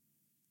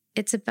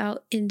 it's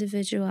about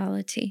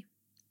individuality.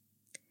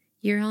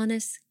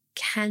 Uranus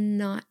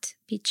cannot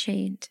be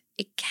chained.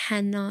 It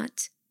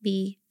cannot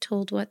be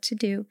told what to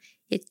do.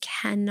 It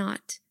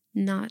cannot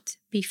not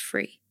be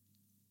free.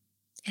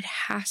 It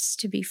has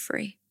to be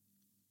free.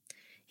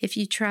 If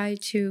you try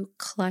to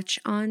clutch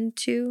on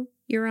to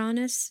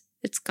Uranus,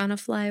 it's gonna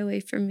fly away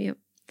from you.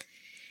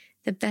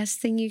 The best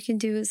thing you can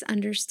do is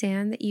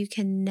understand that you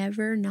can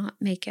never not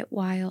make it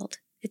wild.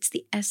 It's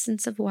the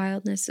essence of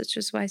wildness, which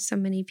is why so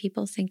many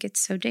people think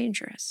it's so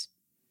dangerous.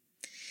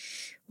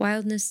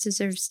 Wildness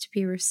deserves to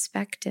be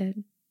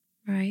respected,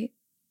 right?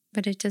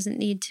 But it doesn't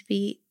need to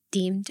be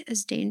deemed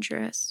as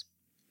dangerous.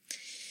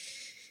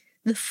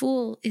 The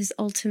Fool is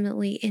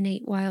ultimately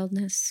innate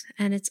wildness,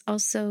 and it's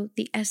also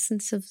the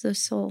essence of the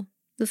soul.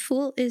 The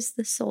Fool is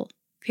the soul,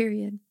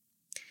 period.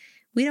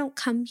 We don't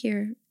come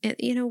here,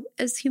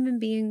 as human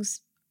beings,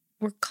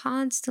 we're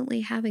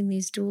constantly having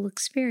these dual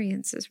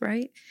experiences,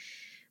 right?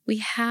 We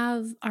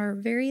have our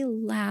very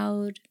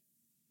loud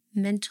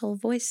mental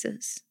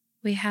voices.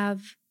 We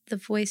have the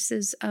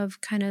voices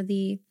of kind of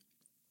the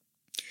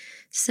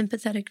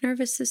sympathetic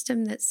nervous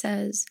system that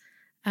says,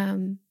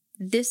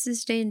 this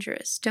is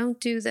dangerous, don't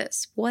do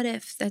this. What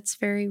if? That's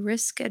very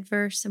risk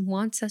adverse and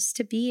wants us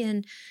to be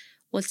in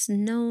what's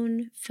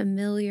known,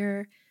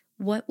 familiar,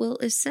 what will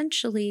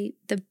essentially,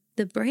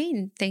 the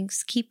brain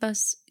thinks give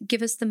us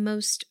the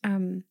most,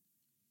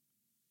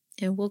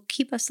 will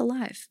keep us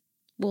alive.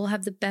 We'll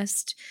have the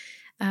best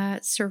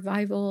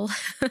survival,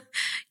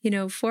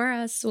 for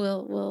us,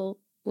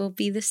 will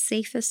be the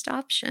safest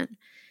option.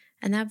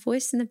 And that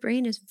voice in the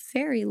brain is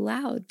very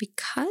loud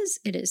because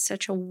it is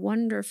such a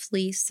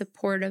wonderfully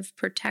supportive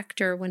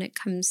protector when it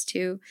comes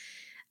to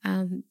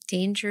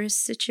dangerous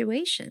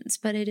situations.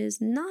 But it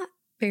is not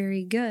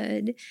very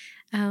good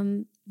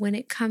when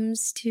it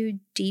comes to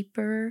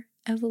deeper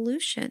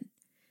evolution,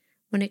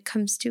 when it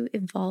comes to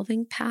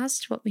evolving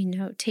past what we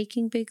know,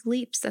 taking big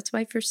leaps. That's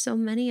why for so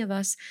many of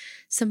us,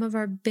 some of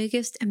our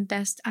biggest and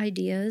best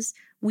ideas,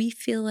 we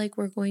feel like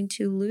we're going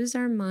to lose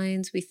our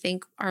minds. We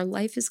think our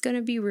life is going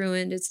to be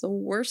ruined. It's the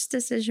worst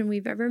decision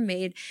we've ever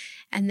made.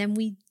 And then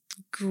we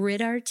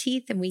grit our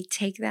teeth and we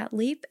take that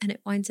leap, and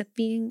it winds up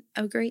being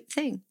a great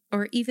thing.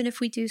 Or even if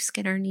we do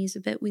skin our knees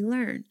a bit, we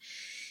learn.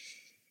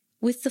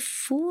 With the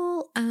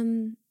Fool,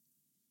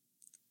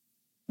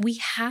 we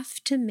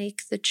have to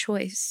make the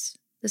choice.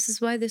 This is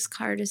why this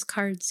card is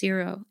card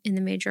 0 in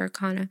the Major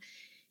Arcana.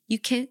 You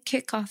can't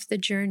kick off the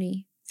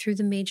journey through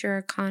the Major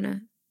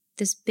Arcana,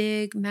 this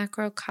big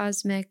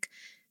macrocosmic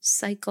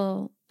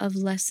cycle of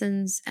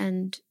lessons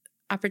and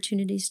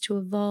opportunities to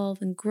evolve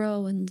and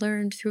grow and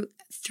learn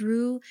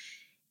through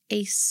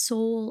a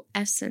soul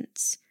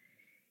essence.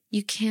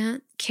 You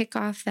can't kick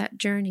off that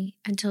journey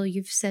until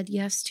you've said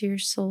yes to your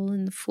soul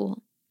in the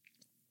Fool.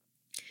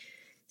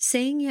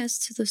 Saying yes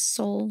to the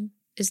soul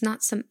is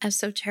not some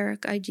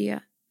esoteric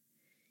idea.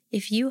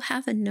 If you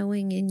have a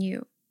knowing in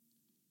you,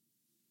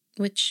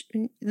 which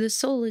the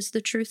soul is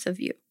the truth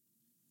of you,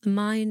 the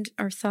mind,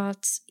 our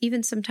thoughts,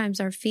 even sometimes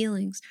our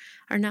feelings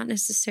are not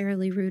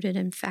necessarily rooted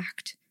in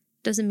fact.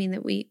 Doesn't mean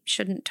that we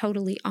shouldn't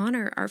totally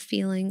honor our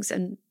feelings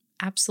and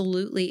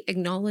absolutely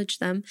acknowledge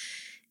them.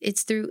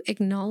 It's through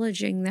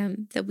acknowledging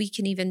them that we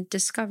can even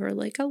discover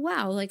like, oh,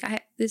 wow, like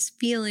this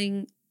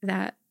feeling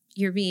that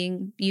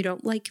you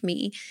don't like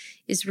me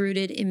is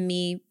rooted in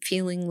me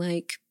feeling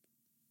like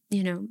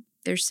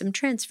there's some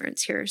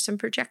transference here, some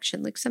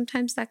projection. Like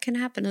sometimes that can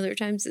happen. Other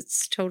times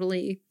it's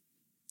totally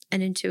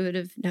an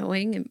intuitive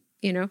knowing.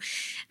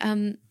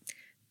 And,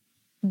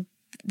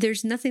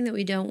 there's nothing that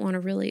we don't want to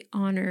really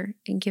honor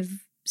and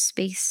give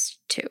space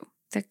to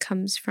that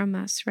comes from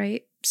us,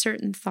 right?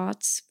 Certain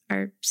thoughts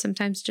are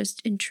sometimes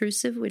just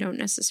intrusive. We don't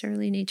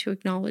necessarily need to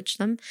acknowledge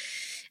them.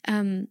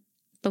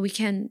 But we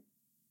don't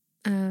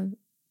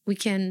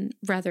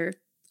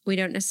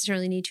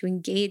necessarily need to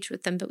engage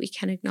with them, but we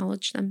can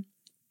acknowledge them.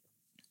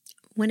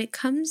 When it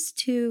comes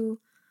to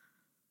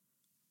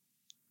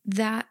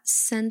that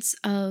sense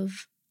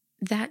of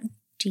that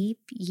deep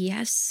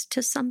yes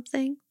to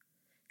something,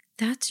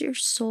 that's your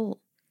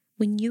soul.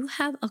 When you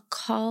have a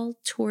call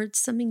towards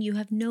something, you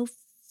have no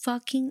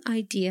fucking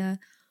idea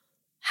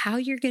how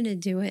you're going to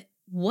do it,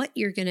 what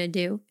you're going to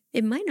do.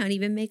 It might not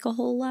even make a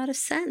whole lot of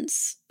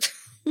sense.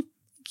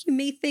 You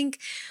may think,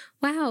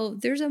 wow,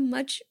 there's a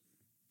much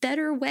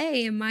better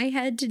way in my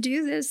head to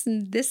do this,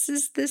 and this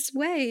is this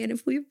way. And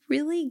if we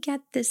really get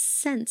this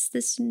sense,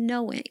 this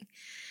knowing,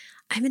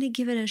 I'm going to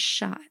give it a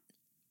shot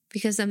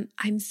because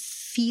I'm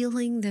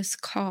feeling this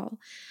call.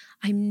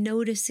 I'm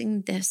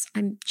noticing this.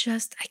 I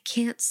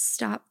can't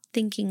stop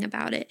thinking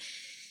about it.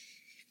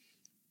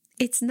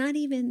 It's not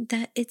even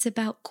that it's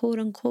about quote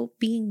unquote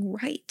being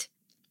right.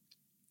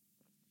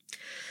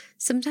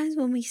 Sometimes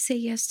when we say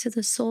yes to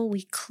the soul,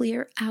 we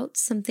clear out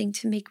something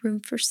to make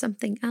room for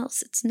something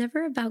else. It's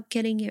never about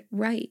getting it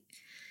right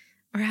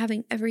or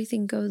having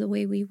everything go the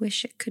way we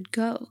wish it could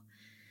go.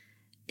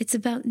 It's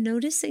about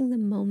noticing the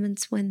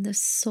moments when the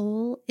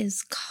soul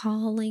is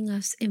calling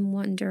us in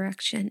one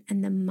direction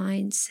and the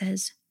mind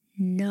says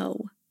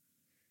no.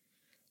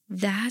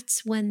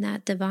 That's when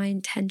that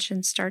divine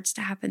tension starts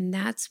to happen.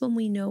 That's when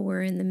we know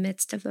we're in the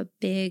midst of a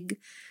big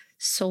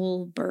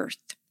soul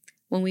birth,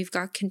 when we've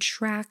got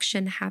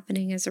contraction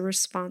happening as a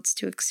response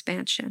to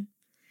expansion.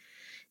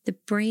 The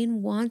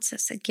brain wants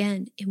us,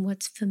 again, in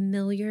what's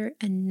familiar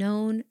and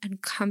known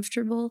and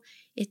comfortable.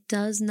 It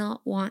does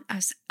not want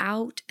us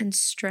out and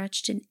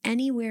stretched in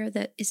anywhere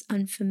that is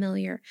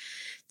unfamiliar.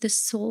 The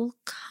soul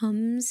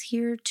comes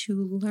here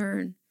to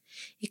learn.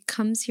 It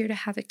comes here to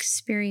have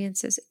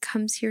experiences. It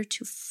comes here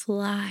to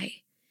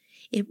fly.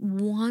 It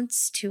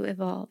wants to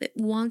evolve. It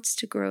wants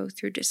to grow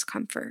through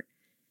discomfort.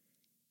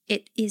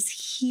 It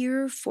is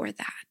here for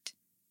that.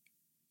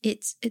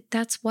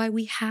 That's why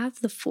we have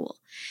the Fool.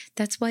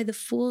 That's why the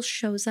Fool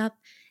shows up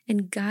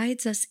and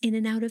guides us in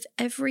and out of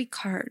every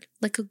card,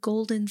 like a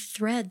golden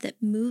thread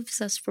that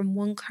moves us from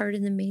one card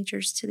in the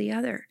majors to the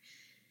other.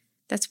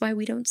 That's why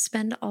we don't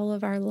spend all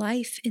of our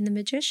life in the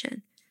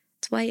Magician.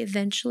 That's why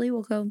eventually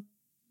we'll go,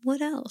 what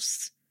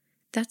else?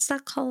 That's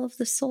that call of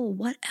the soul.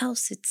 What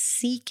else? It's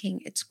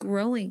seeking. It's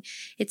growing.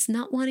 It's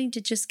not wanting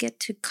to just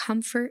get to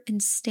comfort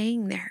and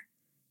staying there.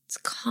 It's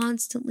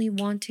constantly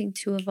wanting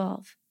to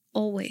evolve,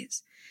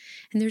 always.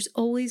 And there's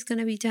always going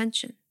to be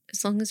tension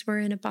as long as we're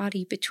in a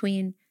body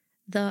between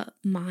the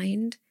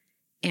mind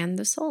and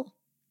the soul.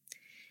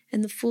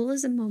 And the Fool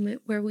is a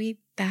moment where we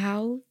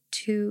bow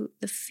to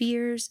the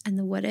fears and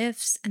the what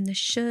ifs and the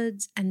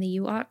shoulds and the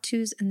you ought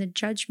tos and the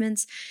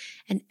judgments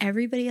and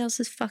everybody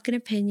else's fucking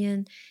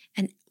opinion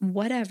and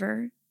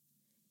whatever.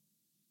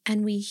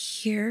 And we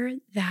hear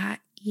that,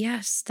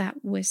 yes,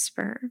 that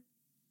whisper.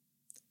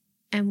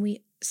 And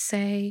we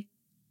say,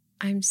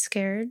 I'm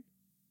scared.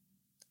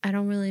 I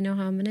don't really know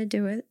how I'm going to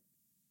do it,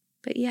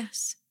 but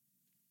yes.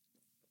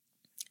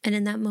 And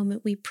in that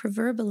moment, we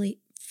proverbially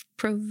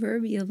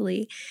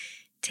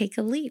take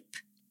a leap.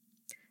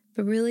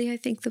 But really, I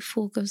think the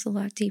Fool goes a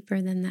lot deeper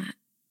than that.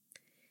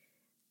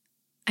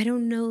 I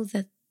don't know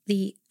that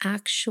the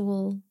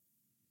actual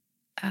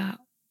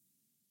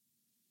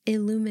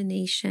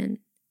illumination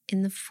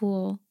in the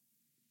Fool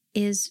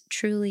is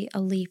truly a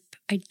leap.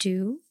 I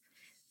do,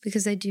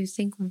 because I do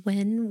think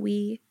when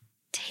we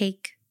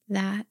take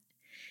that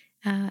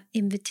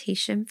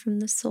invitation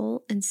from the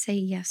soul and say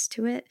yes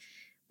to it,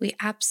 we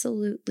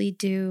absolutely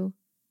do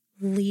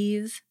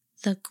leave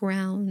the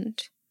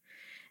ground.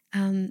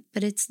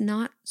 But it's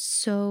not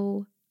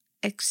so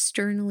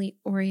externally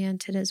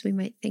oriented as we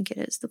might think it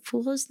is. The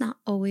Fool is not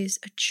always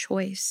a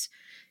choice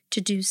to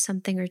do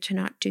something or to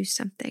not do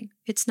something.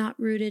 It's not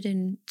rooted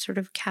in sort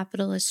of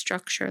capitalist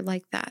structure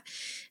like that.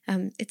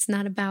 It's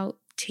not about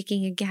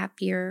taking a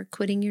gap year,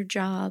 quitting your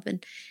job.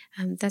 And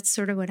that's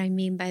sort of what I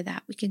mean by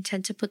that. We can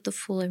tend to put the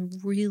Fool in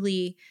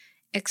really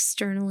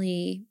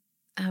externally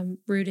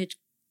rooted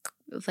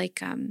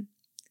like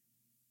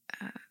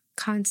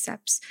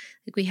concepts,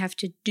 like we have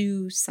to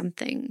do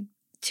something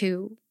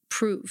to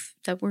prove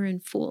that we're in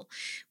Fool,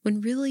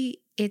 when really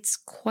it's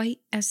quite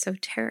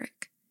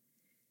esoteric.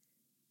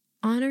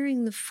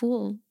 Honoring the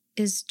Fool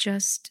is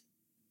just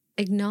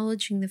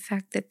acknowledging the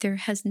fact that there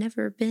has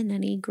never been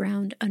any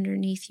ground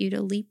underneath you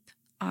to leap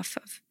off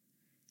of.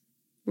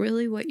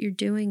 Really what you're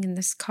doing in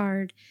this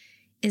card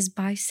is,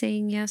 by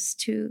saying yes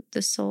to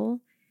the soul,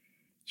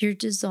 you're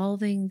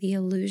dissolving the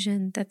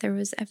illusion that there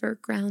was ever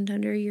ground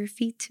under your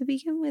feet to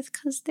begin with,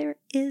 because there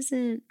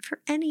isn't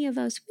for any of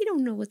us. We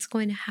don't know what's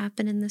going to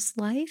happen in this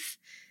life.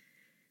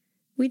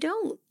 We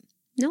don't.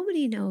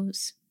 Nobody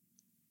knows.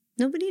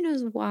 Nobody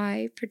knows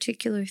why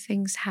particular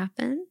things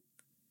happen.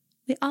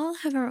 We all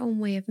have our own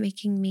way of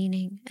making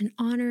meaning and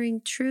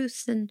honoring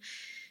truth and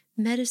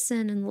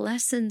medicine and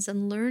lessons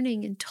and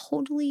learning in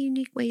totally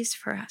unique ways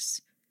for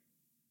us.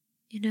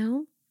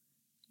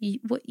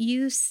 What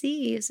you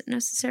see isn't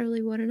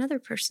necessarily what another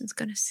person's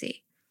going to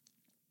see.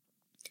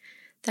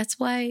 That's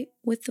why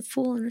with the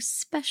Fool, and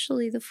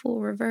especially the Fool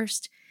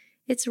reversed,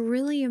 it's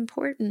really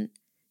important.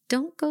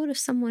 Don't go to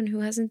someone who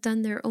hasn't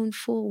done their own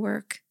Fool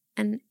work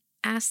and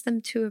ask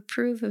them to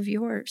approve of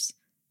yours.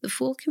 The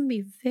Fool can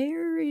be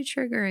very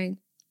triggering,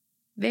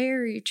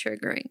 very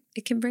triggering.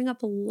 It can bring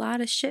up a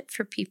lot of shit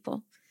for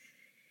people.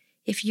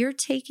 If you're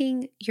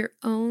taking your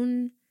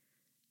own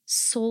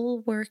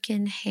soul work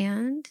in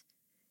hand,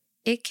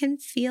 it can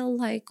feel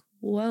like,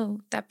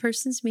 whoa, that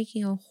person's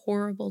making a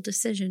horrible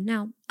decision.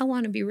 Now, I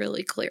want to be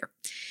really clear.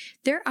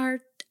 There are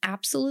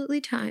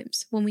absolutely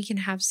times when we can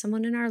have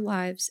someone in our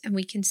lives and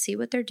we can see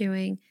what they're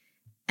doing,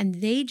 and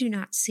they do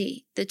not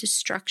see the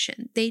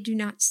destruction. They do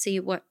not see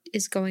what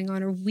is going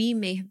on. Or we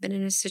may have been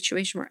in a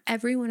situation where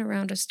everyone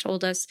around us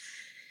told us,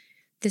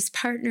 this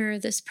partner,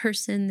 this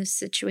person, this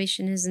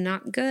situation is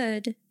not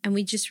good, and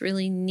we just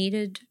really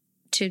needed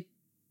to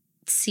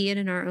see it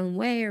in our own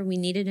way, or we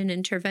needed an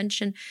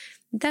intervention.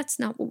 That's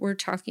not what we're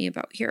talking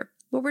about here.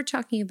 What we're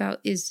talking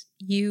about is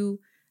you,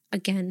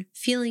 again,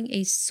 feeling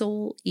a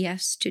soul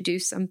yes to do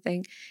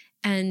something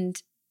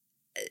and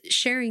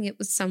sharing it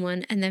with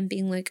someone and then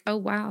being like, oh,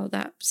 wow,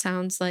 that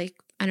sounds like,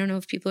 I don't know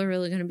if people are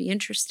really going to be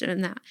interested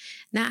in that.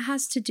 And that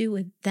has to do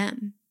with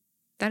them.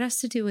 That has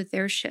to do with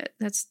their shit.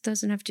 That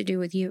doesn't have to do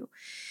with you.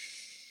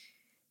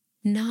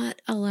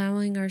 Not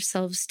allowing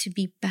ourselves to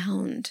be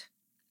bound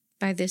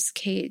by this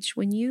cage.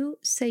 When you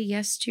say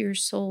yes to your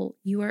soul,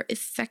 you are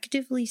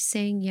effectively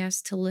saying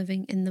yes to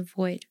living in the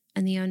void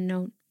and the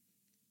unknown.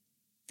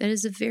 That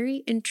is a very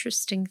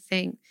interesting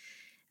thing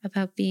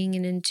about being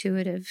an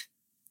intuitive.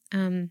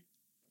 The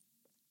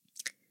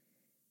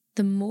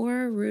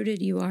more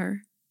rooted you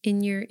are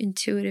in your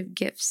intuitive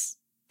gifts,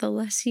 the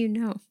less you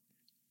know,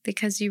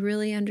 because you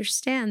really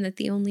understand that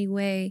the only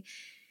way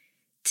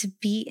to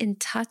be in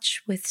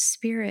touch with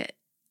spirit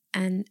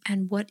and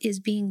what is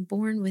being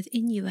born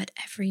within you at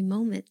every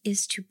moment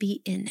is to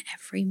be in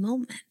every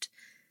moment,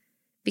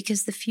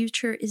 because the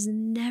future is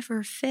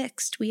never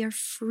fixed. We are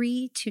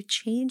free to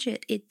change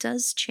it. It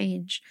does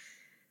change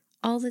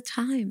all the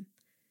time.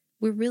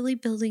 We're really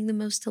building the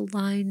most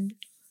aligned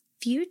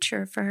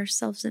future for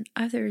ourselves and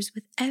others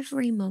with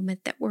every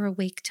moment that we're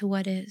awake to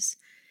what is.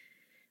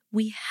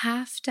 We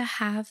have to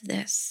have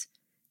this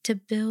to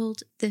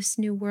build this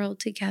new world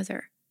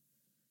together,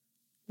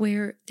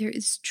 where there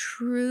is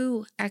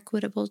true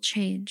equitable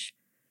change.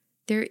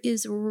 There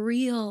is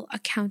real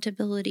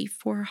accountability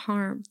for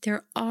harm.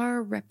 There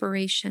are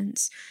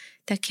reparations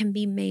that can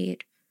be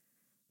made,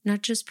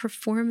 not just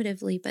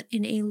performatively, but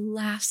in a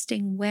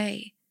lasting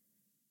way,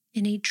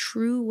 in a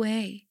true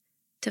way,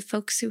 to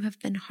folks who have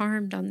been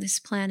harmed on this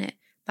planet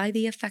by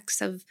the effects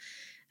of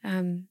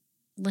land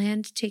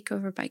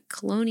takeover, by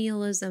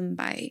colonialism,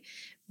 by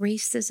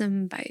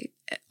racism, by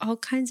all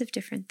kinds of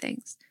different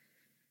things.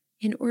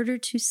 In order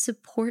to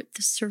support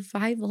the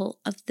survival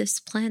of this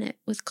planet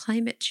with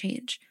climate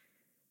change,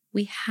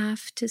 we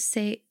have to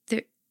say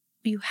that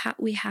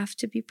we have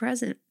to be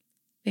present.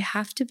 We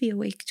have to be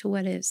awake to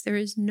what is. There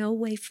is no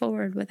way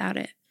forward without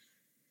it.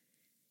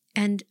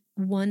 And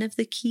one of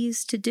the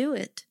keys to do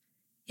it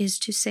is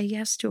to say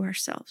yes to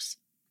ourselves.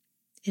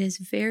 It is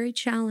very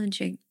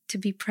challenging to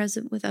be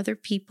present with other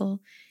people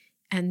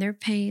and their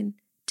pain,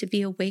 to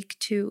be awake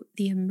to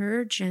the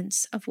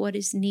emergence of what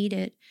is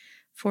needed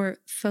for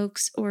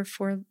folks or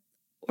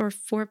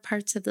for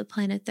parts of the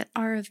planet that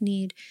are of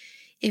need,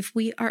 if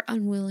we are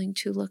unwilling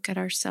to look at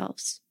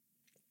ourselves.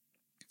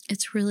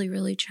 It's really,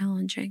 really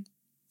challenging,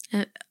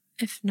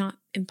 if not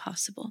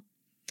impossible.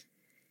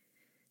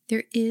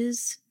 There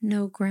is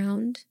no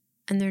ground,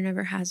 and there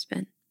never has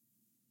been.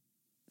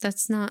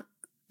 That's not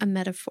a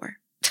metaphor.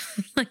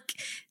 Like,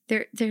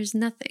 there's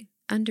nothing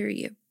under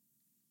you.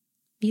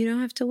 You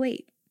don't have to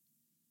wait.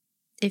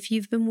 If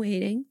you've been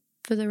waiting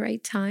for the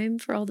right time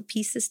for all the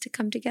pieces to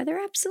come together,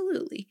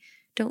 absolutely.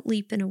 Don't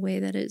leap in a way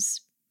that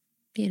is,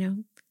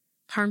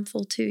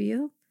 harmful to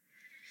you.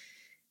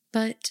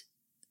 But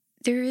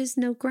there is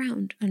no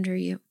ground under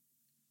you.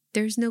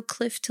 There's no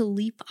cliff to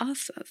leap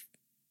off of.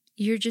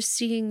 You're just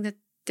seeing that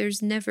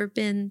there's never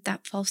been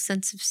that false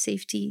sense of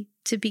safety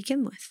to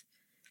begin with,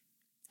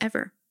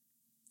 ever.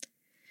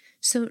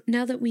 So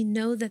now that we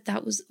know that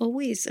that was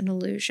always an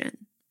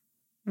illusion,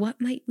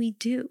 what might we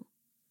do?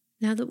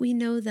 Now that we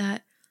know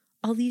that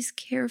all these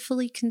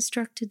carefully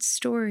constructed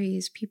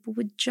stories, people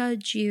would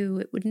judge you,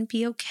 it wouldn't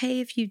be okay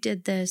if you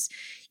did this,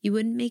 you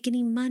wouldn't make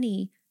any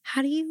money.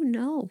 How do you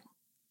know?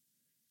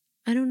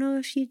 I don't know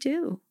if you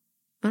do.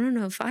 I don't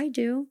know if I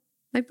do.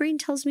 My brain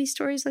tells me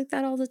stories like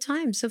that all the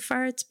time. So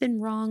far, it's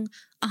been wrong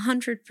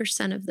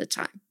 100% of the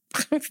time.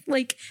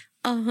 Like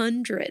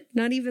 100,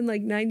 not even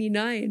like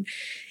 99.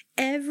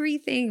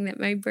 Everything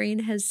that my brain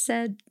has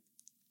said,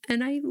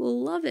 and I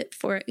love it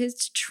for it,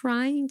 it's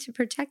trying to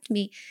protect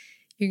me.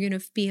 You're going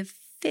to be a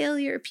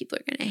failure. People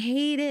are going to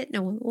hate it.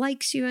 No one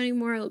likes you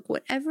anymore. Like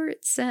whatever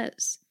it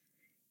says,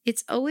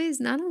 it's always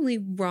not only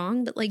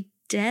wrong, but like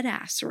dead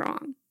ass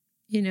wrong.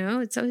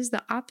 It's always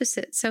the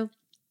opposite. So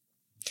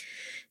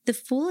the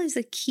Fool is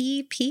a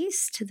key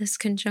piece to this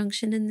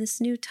conjunction in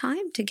this new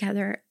time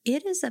together.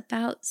 It is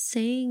about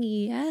saying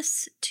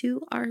yes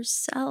to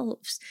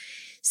ourselves,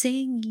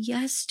 saying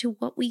yes to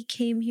what we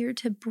came here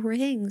to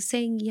bring,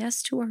 saying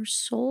yes to our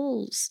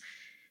souls,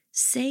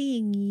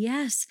 saying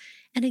yes.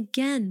 And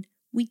again,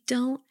 we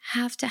don't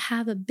have to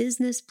have a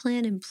business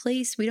plan in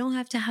place. We don't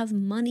have to have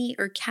money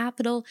or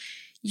capital.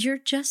 You're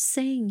just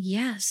saying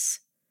yes.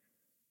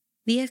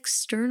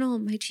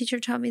 My teacher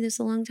taught me this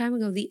a long time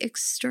ago, the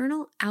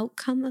external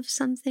outcome of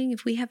something,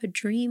 if we have a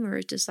dream or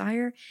a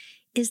desire,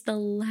 is the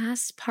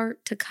last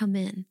part to come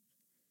in.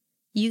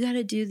 You got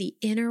to do the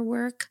inner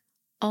work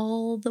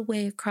all the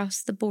way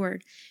across the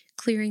board,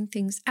 clearing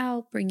things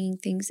out, bringing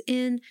things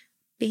in,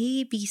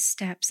 baby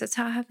steps. That's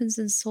how it happens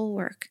in soul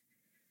work.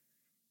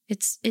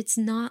 It's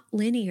not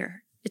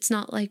linear. It's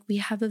not like we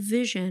have a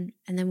vision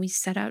and then we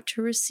set out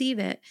to receive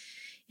it.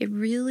 It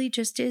really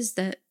just is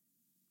that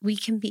we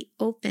can be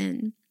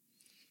open,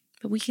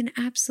 but we can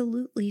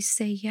absolutely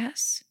say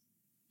yes.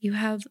 You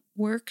have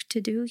work to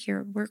do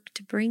here, work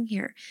to bring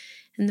here.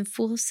 And the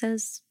Fool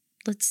says,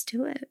 let's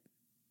do it.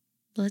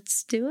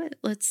 Let's do it.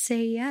 Let's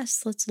say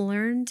yes. Let's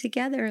learn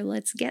together.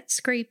 Let's get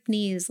scraped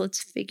knees.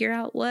 Let's figure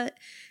out where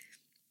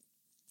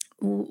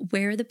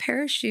the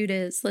parachute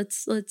is.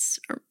 Let's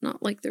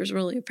not like there's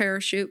really a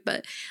parachute,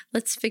 but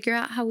let's figure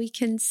out how we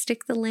can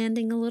stick the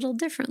landing a little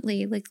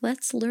differently. Like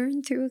let's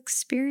learn through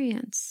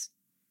experience.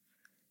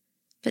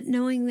 But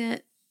knowing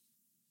that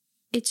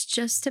it's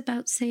just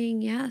about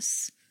saying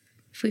yes.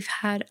 If we've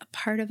had a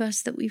part of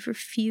us that we've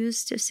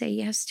refused to say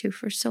yes to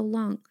for so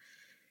long,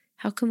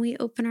 how can we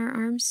open our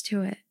arms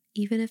to it,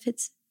 even if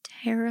it's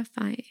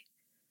terrifying?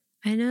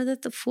 I know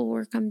that the Fool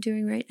work I'm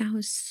doing right now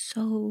is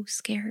so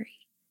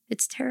scary.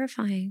 It's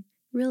terrifying,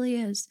 it really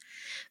is.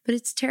 But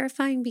it's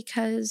terrifying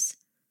because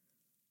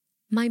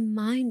my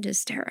mind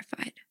is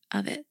terrified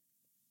of it.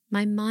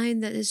 My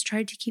mind that has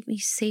tried to keep me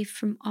safe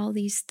from all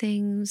these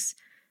things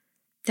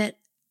that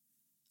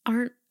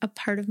aren't a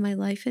part of my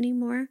life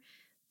anymore,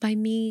 by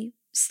me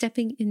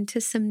stepping into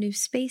some new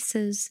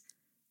spaces,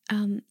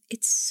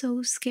 it's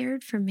so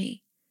scared for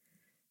me.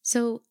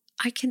 So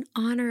I can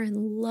honor and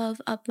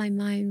love up my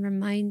mind,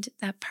 remind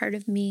that part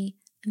of me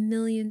a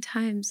million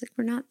times, like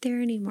we're not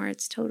there anymore.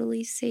 It's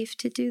totally safe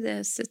to do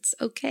this. It's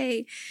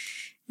okay.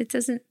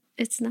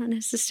 It's not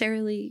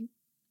necessarily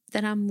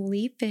that I'm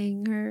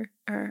leaping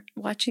or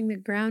watching the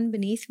ground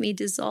beneath me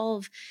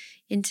dissolve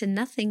into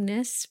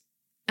nothingness.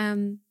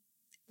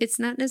 It's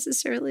not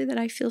necessarily that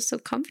I feel so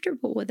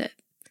comfortable with it.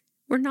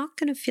 We're not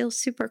going to feel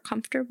super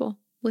comfortable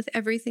with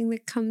everything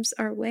that comes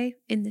our way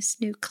in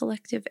this new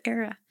collective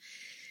era.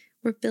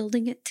 We're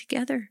building it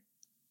together.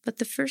 But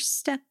the first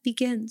step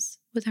begins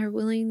with our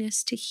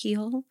willingness to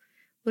heal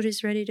what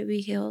is ready to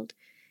be healed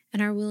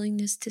and our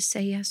willingness to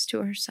say yes to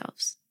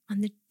ourselves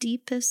on the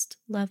deepest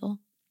level.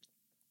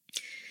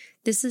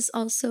 This is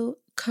also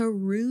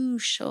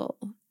crucial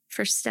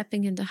for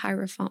stepping into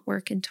Hierophant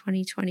work in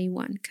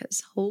 2021,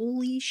 because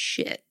holy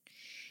shit,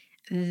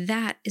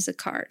 that is a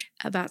card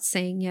about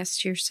saying yes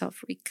to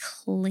yourself,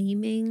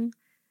 reclaiming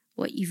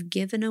what you've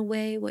given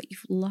away, what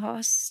you've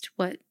lost,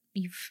 what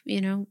you've,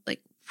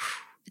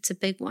 it's a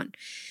big one.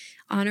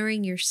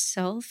 Honoring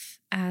yourself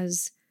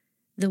as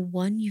the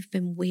one you've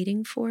been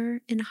waiting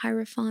for in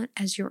Hierophant,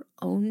 as your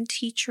own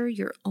teacher,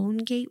 your own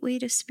gateway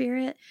to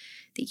spirit,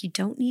 that you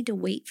don't need to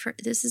wait for.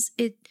 This is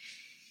it.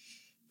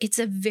 It's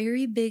a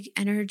very big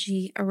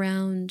energy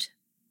around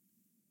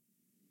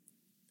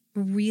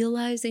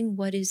realizing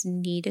what is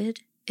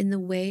needed in the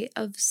way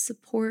of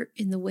support,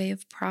 in the way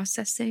of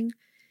processing,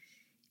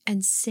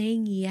 and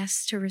saying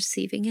yes to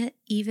receiving it,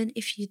 even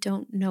if you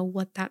don't know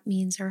what that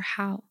means or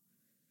how.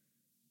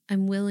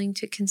 I'm willing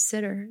to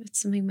consider.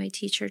 It's something my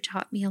teacher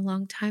taught me a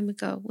long time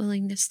ago,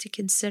 willingness to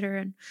consider.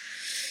 And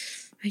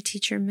my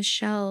teacher,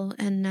 Michelle,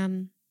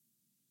 and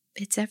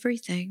it's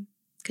everything,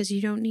 because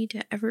you don't need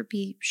to ever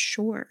be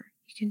sure.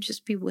 You can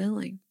just be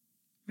willing,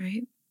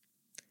 right?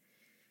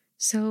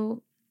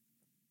 So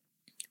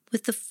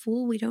with the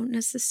Fool, we don't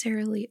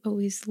necessarily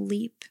always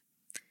leap.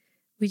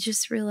 We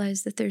just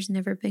realize that there's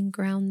never been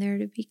ground there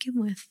to begin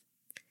with.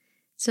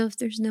 So if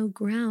there's no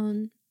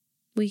ground,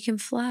 we can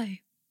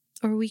fly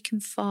or we can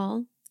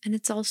fall, and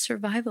it's all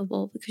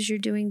survivable because you're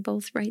doing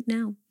both right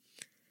now.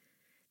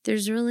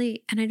 There's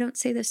really, and I don't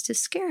say this to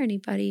scare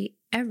anybody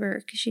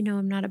ever, because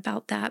I'm not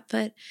about that,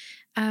 but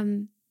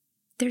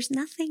there's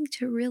nothing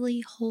to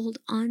really hold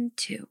on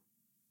to.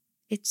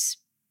 It's,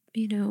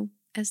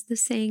 as the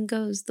saying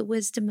goes, the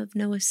wisdom of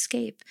no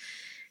escape.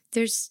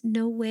 There's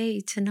no way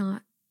to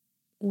not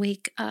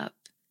wake up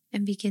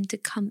and begin to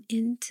come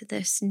into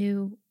this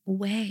new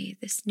way,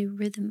 this new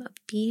rhythm of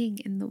being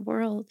in the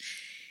world.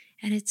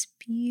 And it's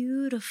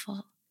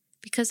beautiful,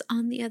 because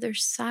on the other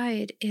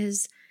side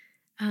is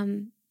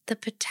the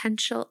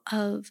potential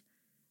of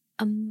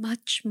a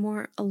much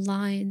more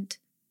aligned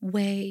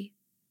way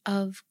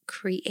of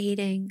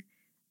creating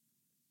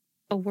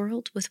a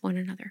world with one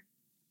another,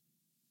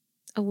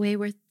 a way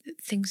where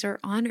things are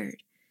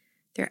honored.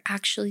 They're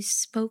actually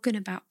spoken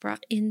about,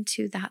 brought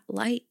into that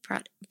light,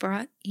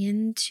 brought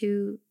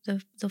into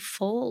the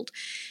fold,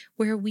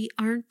 where we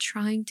aren't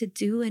trying to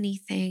do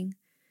anything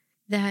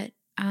that,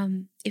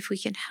 if we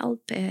can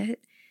help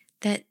it,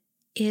 that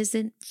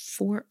isn't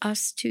for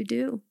us to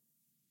do,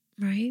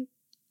 right?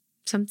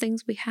 Some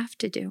things we have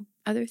to do,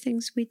 other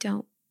things we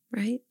don't,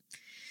 right?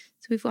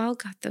 So we've all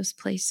got those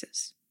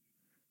places.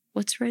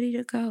 What's ready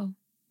to go?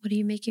 What are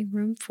you making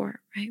room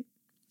for, right?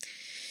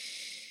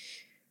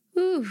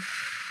 Ooh,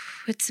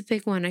 it's a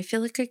big one. I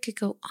feel like I could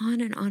go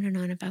on and on and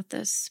on about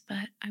this,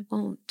 but I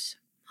won't.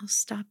 I'll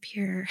stop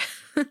here.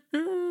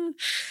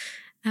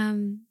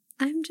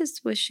 I'm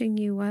just wishing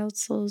you, Wild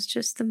Souls,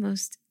 just the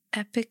most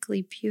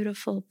epically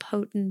beautiful,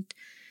 potent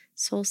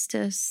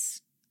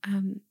solstice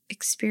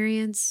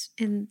experience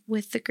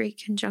with the Great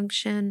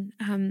Conjunction.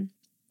 I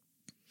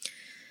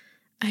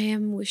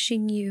am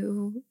wishing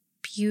you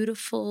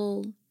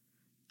beautiful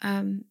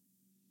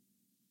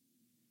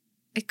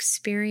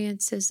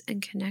experiences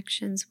and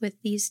connections with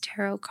these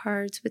tarot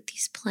cards, with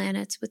these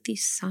planets, with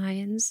these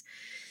signs.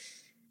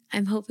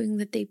 I'm hoping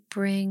that they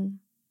bring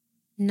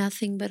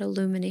nothing but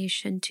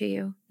illumination to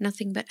you,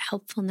 nothing but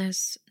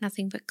helpfulness,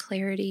 nothing but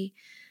clarity.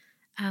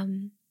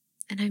 And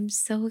I'm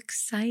so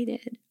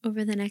excited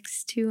over the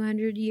next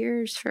 200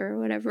 years, for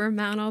whatever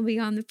amount I'll be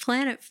on the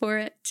planet for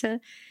it, to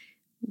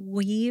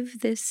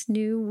weave this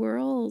new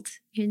world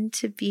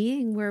into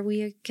being, where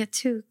we get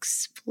to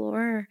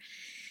explore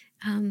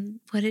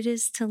what it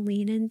is to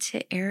lean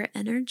into air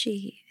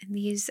energy and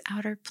these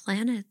outer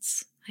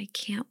planets. I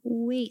can't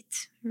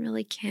wait. I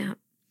really can't.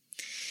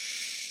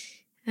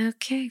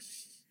 Okay.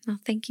 Well,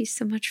 thank you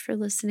so much for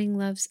listening,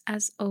 loves.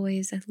 As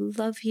always, I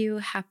love you.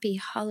 Happy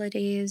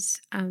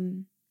holidays.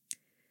 I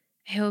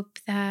hope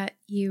that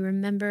you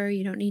remember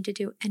you don't need to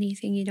do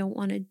anything you don't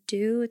want to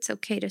do. It's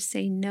okay to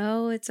say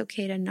no. It's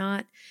okay to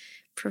not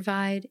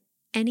provide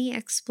any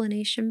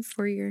explanation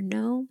for your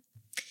no.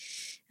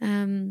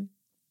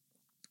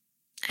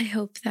 I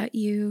hope that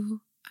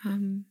you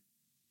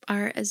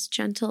are as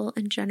gentle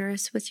and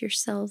generous with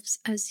yourselves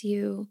as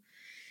you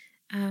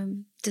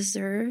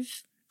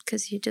deserve,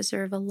 because you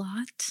deserve a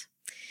lot.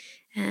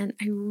 And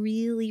I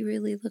really,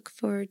 really look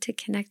forward to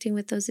connecting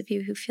with those of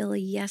you who feel a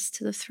yes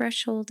to the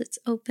threshold. It's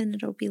open.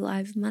 It'll be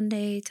live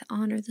Monday to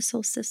honor the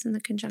solstice and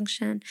the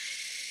conjunction.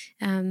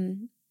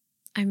 I'm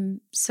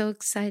so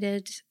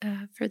excited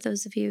for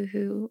those of you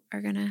who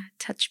are going to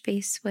touch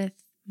base with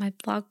my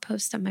blog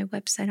post on my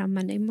website on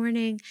Monday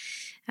morning.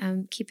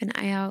 Keep an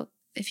eye out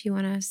if you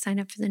want to sign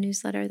up for the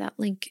newsletter. That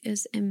link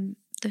is in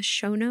the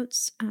show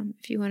notes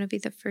if you want to be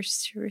the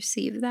first to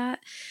receive that.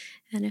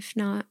 And if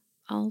not,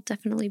 I'll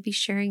definitely be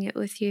sharing it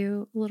with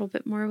you, a little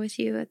bit more with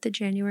you at the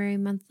January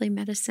monthly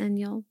medicine.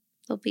 There'll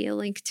be a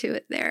link to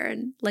it there,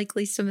 and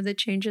likely some of the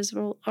changes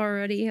will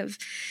already have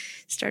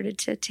started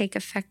to take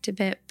effect a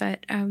bit.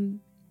 But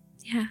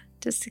yeah,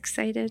 just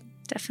excited.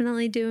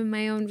 Definitely doing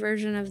my own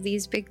version of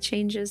these big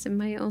changes in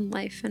my own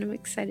life, and I'm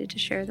excited to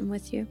share them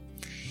with you.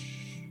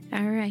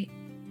 All right.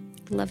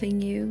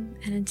 Loving you.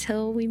 And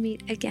until we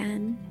meet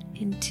again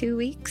in 2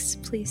 weeks,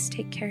 please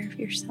take care of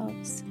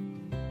yourselves.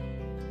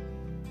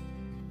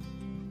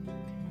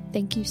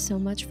 Thank you so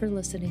much for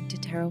listening to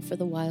Tarot for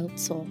the Wild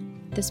Soul.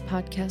 This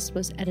podcast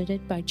was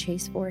edited by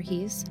Chase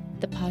Voorhees.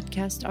 The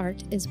podcast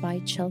art is by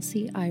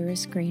Chelsea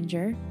Iris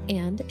Granger,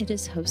 and it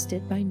is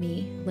hosted by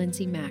me,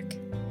 Lindsay Mack.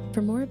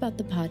 For more about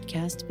the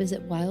podcast,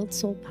 visit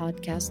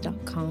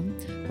wildsoulpodcast.com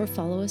or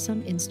follow us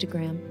on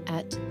Instagram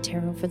at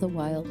Tarot for the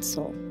Wild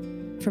Soul.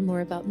 For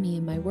more about me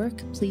and my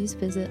work, please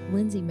visit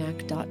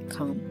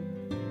lindsaymack.com.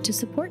 To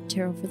support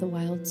Tarot for the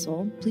Wild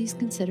Soul, please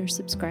consider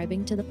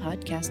subscribing to the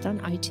podcast on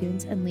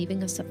iTunes and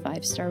leaving us a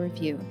 5-star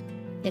review.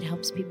 It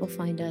helps people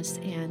find us,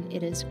 and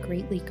it is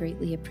greatly,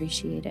 greatly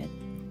appreciated.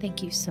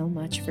 Thank you so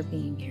much for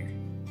being here.